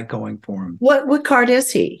have that going for him. What card is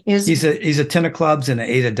he? He's a 10 of clubs and an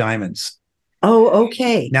 8 of diamonds. Oh,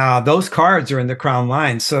 okay. Now those cards are in the crown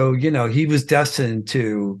line, so he was destined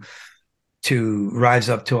to rise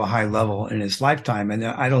up to a high level in his lifetime, and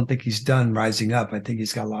I don't think he's done rising up. I think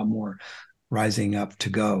he's got a lot more rising up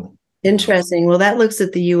to go. Interesting. Well, that looks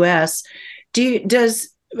at the U.S.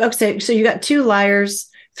 Okay, so you got two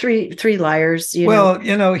liars, three liars.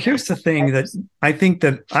 Here's the thing that I think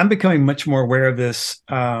that I'm becoming much more aware of this.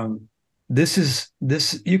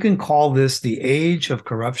 This you can call this the age of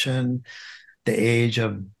corruption, the age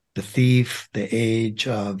of the thief, the age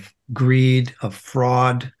of greed, of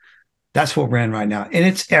fraud. That's what we're in right now. And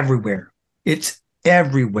it's everywhere. It's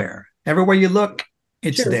everywhere. Everywhere you look,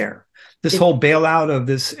 it's there. This whole bailout of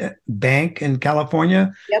this bank in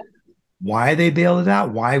California. Yep. Why they bailed it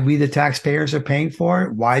out? Why we, the taxpayers, are paying for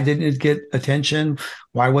it? Why didn't it get attention?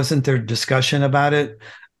 Why wasn't there discussion about it?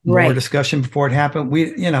 More discussion before it happened.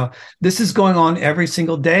 This is going on every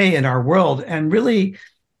single day in our world. And really,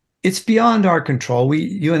 it's beyond our control.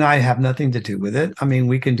 You and I have nothing to do with it. I mean,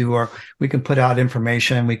 we can put out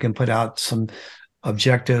information, we can put out some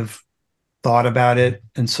objective thought about it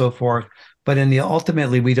and so forth. But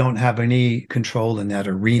ultimately, we don't have any control in that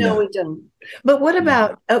arena. No, we don't. But what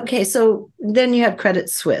about, okay, so then you have Credit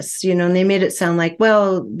Suisse, and they made it sound like,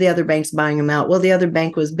 well, the other bank's buying them out. Well, the other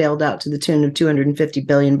bank was bailed out to the tune of $250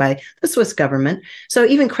 billion by the Swiss government. So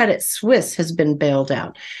even Credit Suisse has been bailed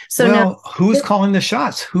out. So now who's calling the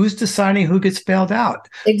shots? Who's deciding who gets bailed out?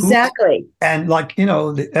 Exactly. And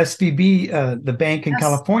the SVB, the bank in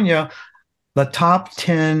California, the top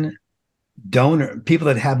 10 people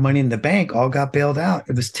that had money in the bank all got bailed out.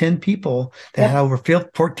 It was 10 people that had over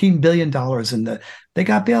 $14 billion they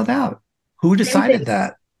got bailed out. Who decided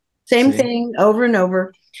that? Same thing over and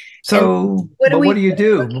over. So what do you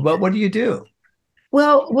do? What do you do?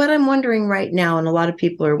 Well, what I'm wondering right now, and a lot of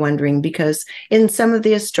people are wondering, because in some of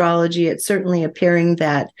the astrology, it's certainly appearing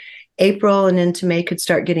that April and into May could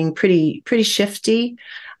start getting pretty shifty.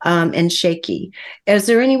 And shaky. Is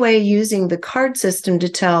there any way using the card system to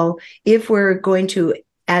tell if we're going to,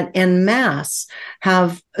 en masse,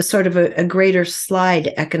 have a sort of a greater slide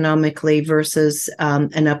economically versus an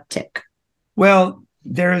uptick? Well,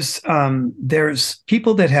 there's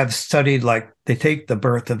people that have studied, like they take the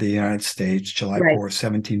birth of the United States, July 4th,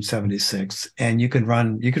 1776, and you can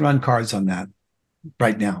run cards on that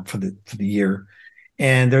right now for the year.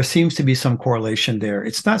 And there seems to be some correlation there.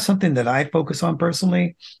 It's not something that I focus on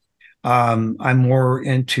personally. I'm more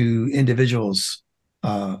into individuals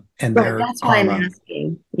and their that's karma. why I'm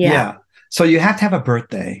asking. Yeah. So you have to have a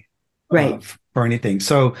birthday for anything.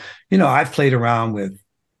 So, I've played around with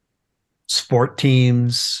sport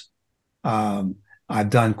teams. I've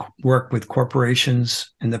done work with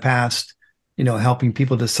corporations in the past, helping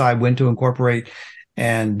people decide when to incorporate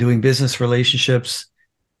and doing business relationships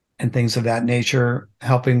and things of that nature,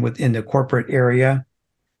 helping in the corporate area.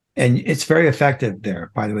 And it's very effective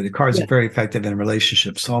there, by the way. The cards are very effective in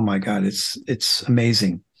relationships. Oh my God, it's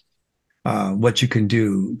amazing what you can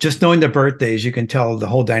do. Just knowing the birthdays, you can tell the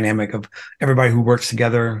whole dynamic of everybody who works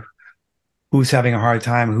together, who's having a hard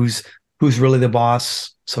time, who's really the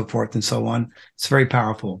boss, so forth and so on. It's very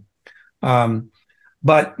powerful.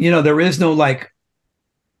 But there is no,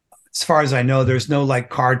 as far as I know, there's no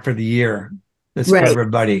card for the year that's for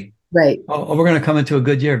everybody. Right. Oh, we're going to come into a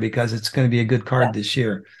good year because it's going to be a good Yeah. card this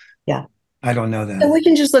year. Yeah. I don't know that. And we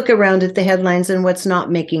can just look around at the headlines and what's not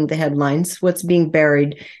making the headlines, what's being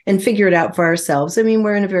buried, and figure it out for ourselves. I mean,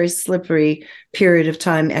 we're in a very slippery period of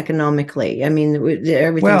time economically. I mean,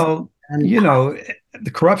 everything's. Well,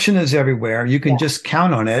 the corruption is everywhere. You can just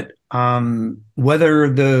count on it. Whether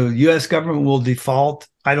the U.S. government will default,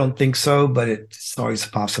 I don't think so, but it's always a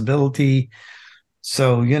possibility.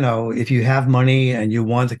 So, if you have money and you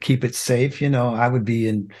want to keep it safe, I'd be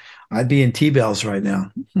in T-bills right now.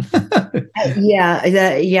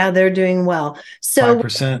 Yeah, they're doing well. So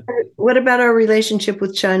 5%. what about our relationship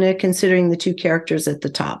with China, considering the two characters at the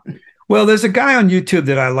top? Well, there's a guy on YouTube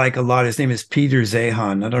that I like a lot. His name is Peter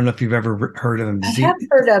Zeihan. I don't know if you've ever heard of him. I have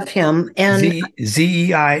heard of him. And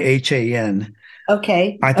Zeihan.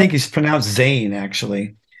 okay. I think he's pronounced Zane,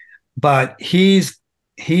 actually. But he's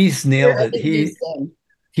nailed it.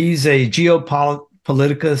 He's a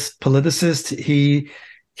politicist.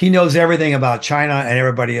 He knows everything about China and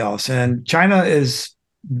everybody else. And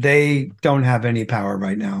they don't have any power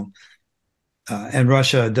right now. And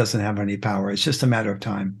Russia doesn't have any power. It's just a matter of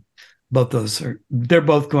time. They're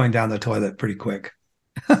both going down the toilet pretty quick.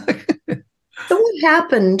 So what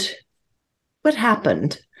happened? What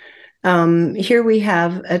happened? Here we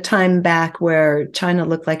have a time back where China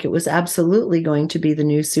looked like it was absolutely going to be the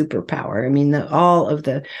new superpower. I mean, all of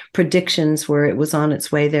the predictions were it was on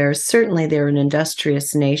its way there. Certainly, they're an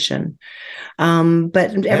industrious nation.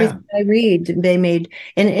 But everything I read, they made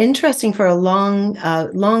an interesting for a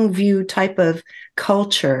long view type of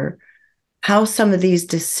culture. How some of these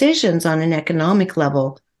decisions on an economic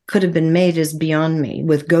level could have been made is beyond me,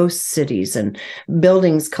 with ghost cities and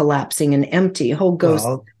buildings collapsing and empty, whole ghost.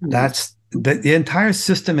 Well, that's the entire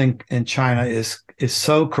system in China is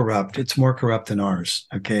so corrupt. It's more corrupt than ours.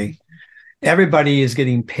 Okay. Everybody is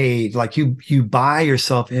getting paid. Like you buy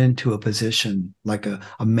yourself into a position like a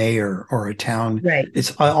mayor or a town. Right.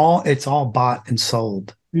 It's all bought and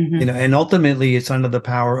sold. Mm-hmm. And ultimately it's under the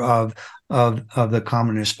power of the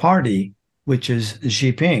Communist Party, which is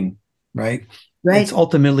Xi Jinping, right? Right. It's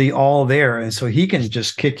ultimately all there. And so he can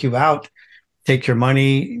just kick you out, take your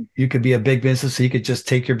money. You could be a big business. So he could just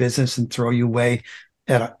take your business and throw you away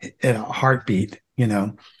at a heartbeat,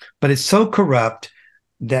 But it's so corrupt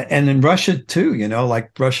that, and in Russia too, like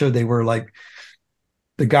Russia, they were like,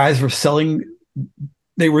 the guys were selling,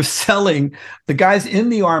 the guys in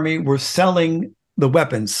the army were selling the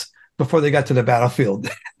weapons before they got to the battlefield.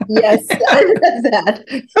 Yes, I read that.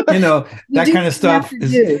 That kind of stuff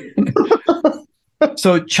is.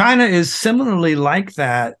 So China is similarly like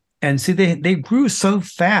that. And see, they grew so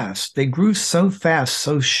fast. They grew so fast,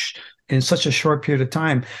 in such a short period of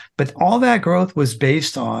time. But all that growth was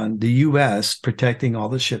based on the U.S. protecting all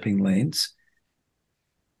the shipping lanes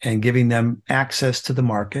and giving them access to the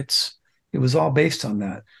markets. It was all based on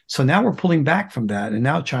that. So now we're pulling back from that. And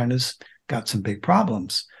now China's got some big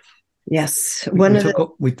problems. Yes.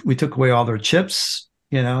 We took away all their chips,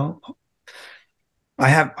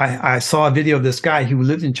 I saw a video of this guy who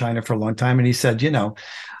lived in China for a long time, and he said,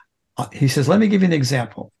 he says, let me give you an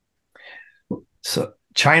example. So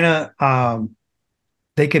China,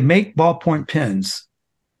 they could make ballpoint pens,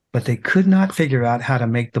 but they could not figure out how to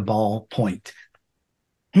make the ball point.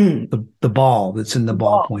 The ball that's in the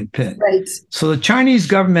ballpoint pen. Right. So the Chinese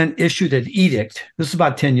government issued an edict. This is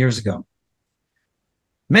about 10 years ago.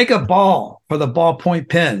 Make a ball for the ballpoint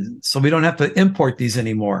pen so we don't have to import these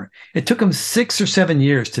anymore. It took them 6 or 7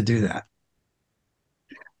 years to do that.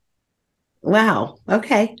 Wow.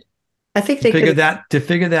 Okay. I think they figure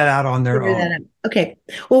that out on their own. Okay.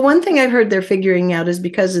 Well, one thing I've heard they're figuring out is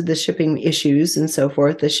because of the shipping issues and so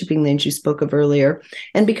forth, the shipping lanes you spoke of earlier,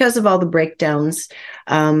 and because of all the breakdowns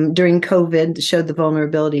during COVID showed the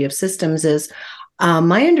vulnerability of systems is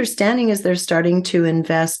my understanding is they're starting to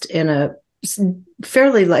invest in a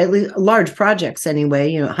fairly large projects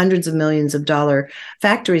anyway, hundreds of millions of dollar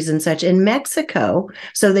factories and such in Mexico,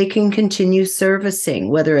 so they can continue servicing,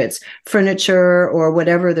 whether it's furniture or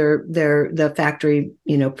whatever the factory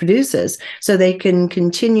produces, so they can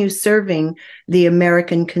continue serving the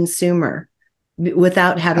American consumer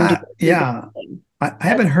without having to. I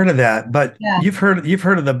haven't heard of that, but you've heard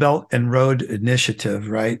of the Belt and Road Initiative,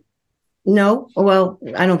 right? No, well,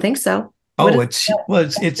 I don't think so. It's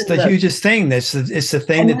the hugest thing. It's the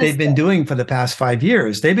thing that they've been doing for the past 5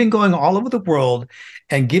 years. They've been going all over the world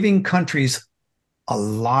and giving countries a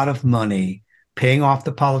lot of money, paying off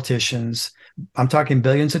the politicians. I'm talking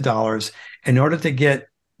billions of dollars in order to get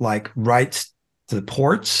like rights to the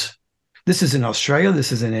ports. This is in Australia.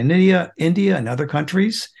 This is in India, and other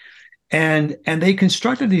countries. And they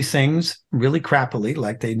constructed these things really crappily,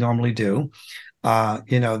 like they normally do.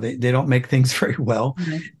 They don't make things very well.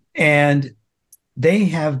 Mhm. And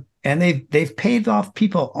they've paid off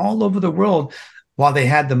people all over the world while they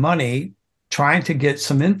had the money, trying to get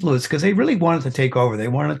some influence, because they really wanted to take over. They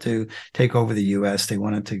wanted to take over the US. They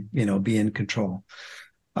wanted to, be in control.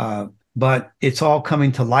 But it's all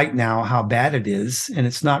coming to light now how bad it is, and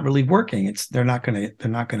it's not really working. They're not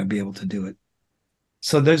gonna be able to do it.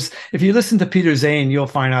 So if you listen to Peter Zane, you'll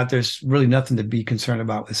find out there's really nothing to be concerned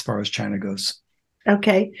about as far as China goes.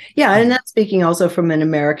 Okay. Yeah. And that's speaking also from an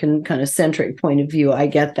American kind of centric point of view. I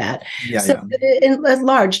get that. Yeah, so at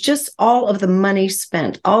large, just all of the money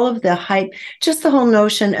spent, all of the hype, just the whole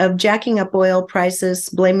notion of jacking up oil prices,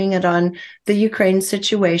 blaming it on the Ukraine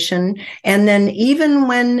situation. And then even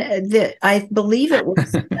when I believe it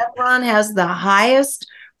was Chevron has the highest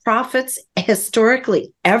profits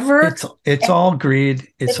historically ever. It's all greed.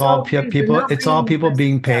 It's all greed. people. It's all people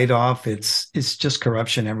being paid off. It's just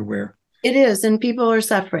corruption everywhere. It is, and people are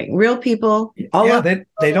suffering. Real people.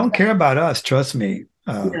 They don't care about us. Trust me.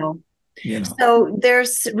 So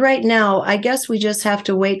there's right now. I guess we just have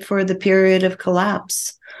to wait for the period of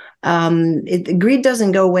collapse. Greed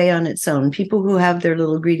doesn't go away on its own. People who have their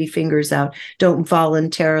little greedy fingers out don't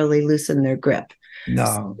voluntarily loosen their grip.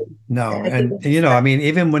 No. And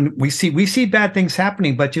even when we see bad things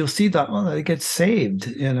happening, but you'll see that they get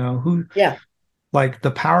saved. Like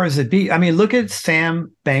the powers that be. I mean, look at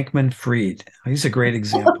Sam Bankman-Fried. He's a great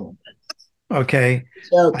example. Okay,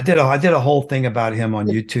 I did a whole thing about him on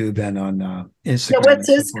YouTube and on Instagram. So what's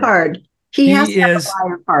his card? He has to have a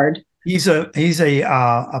buyer card. He's a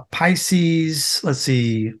Pisces. Let's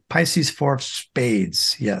see, Pisces 4 of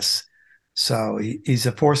spades. Yes, so he's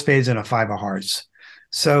a 4 spades and a 5 of hearts.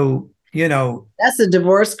 So that's a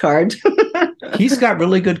divorce card. He's got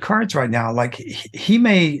really good cards right now. Like he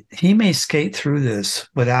may skate through this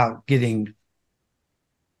without getting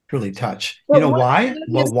really touched. Why?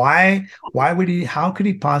 Well, why would he? How could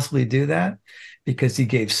he possibly do that? Because he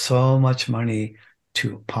gave so much money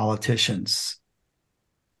to politicians,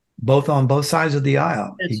 on both sides of the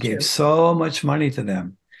aisle. He gave so much money to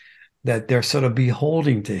them that they're sort of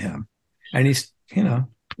beholding to him, and he's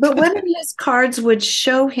But what if his cards would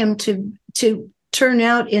show him to turn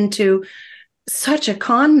out into such a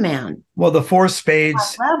con man? Well, the 4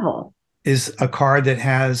 spades is a card that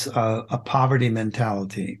has a poverty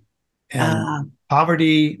mentality, and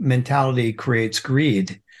poverty mentality creates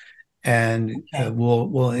greed, and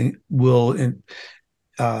will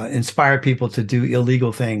inspire people to do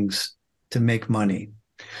illegal things to make money.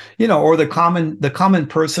 Or the common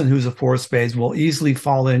person who's a 4 spades will easily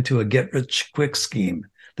fall into a get rich quick scheme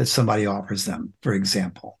that somebody offers them, for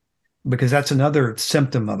example. Because that's another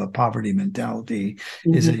symptom of a poverty mentality,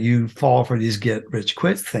 is that you fall for these get rich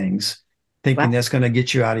quick things, thinking that's going to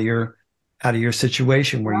get you out of your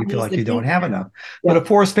situation where you feel like you don't have enough. But a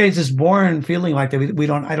 4 spades is born feeling like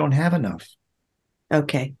I don't have enough.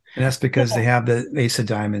 Okay. And that's because they have the Ace of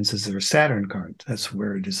Diamonds as their Saturn card. That's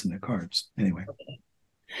where it is in the cards. Anyway.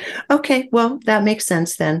 Okay, well, that makes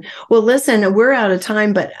sense then. Well, listen, we're out of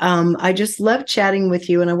time, but I just love chatting with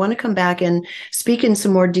you, and I want to come back and speak in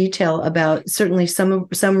some more detail about certainly some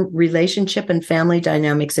relationship and family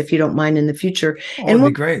dynamics, if you don't mind, in the future. That'd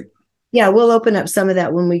be great. Yeah, we'll open up some of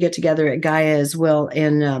that when we get together at Gaia as well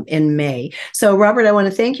in May. So, Robert, I want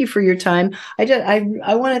to thank you for your time. I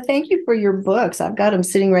want to thank you for your books. I've got them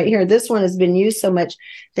sitting right here. This one has been used so much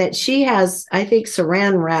that she has, I think,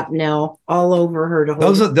 Saran wrap now all over her to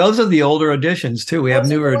hold. Those are the older editions too. We have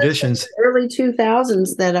newer editions. Early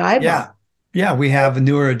 2000s that I bought. Yeah, we have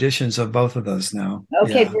newer editions of both of those now.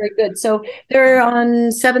 Okay, very good. So they're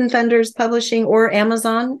on Seven Thunders Publishing or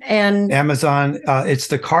Amazon. And Amazon, it's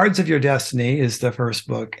The Cards of Your Destiny is the first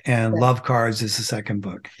book, and Love Cards is the second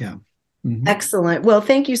book. Yeah. Mm-hmm. Excellent. Well,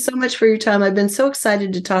 thank you so much for your time. I've been so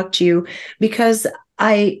excited to talk to you because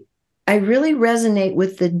I really resonate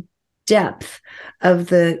with the depth of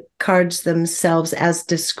the cards themselves as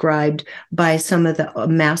described by some of the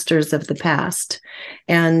masters of the past.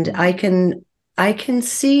 And I can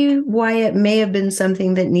see why it may have been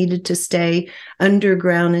something that needed to stay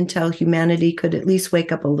underground until humanity could at least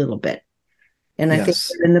wake up a little bit. And I think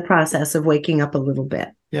we're in the process of waking up a little bit.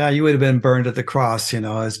 Yeah, you would have been burned at the cross,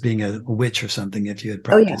 as being a witch or something if you had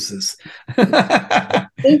practiced this. I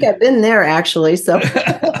think I've been there, actually. So,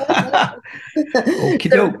 okie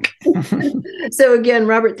doke. So again,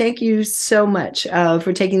 Robert, thank you so much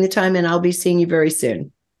for taking the time, and I'll be seeing you very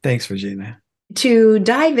soon. Thanks, Regina. To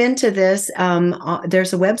dive into this,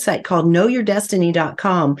 there's a website called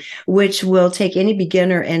knowyourdestiny.com, which will take any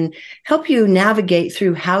beginner and help you navigate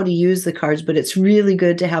through how to use the cards. But it's really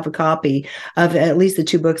good to have a copy of at least the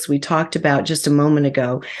two books we talked about just a moment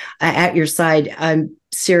ago at your side.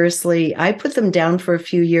 Seriously, I put them down for a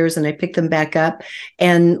few years and I picked them back up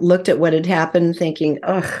and looked at what had happened, thinking,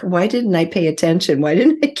 ugh, why didn't I pay attention? Why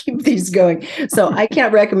didn't I keep these going? So I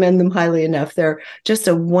can't recommend them highly enough. They're just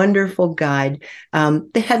a wonderful guide.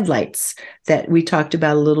 The headlights that we talked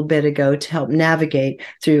about a little bit ago to help navigate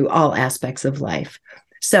through all aspects of life.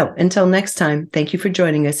 So until next time, thank you for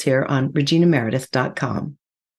joining us here on ReginaMeredith.com.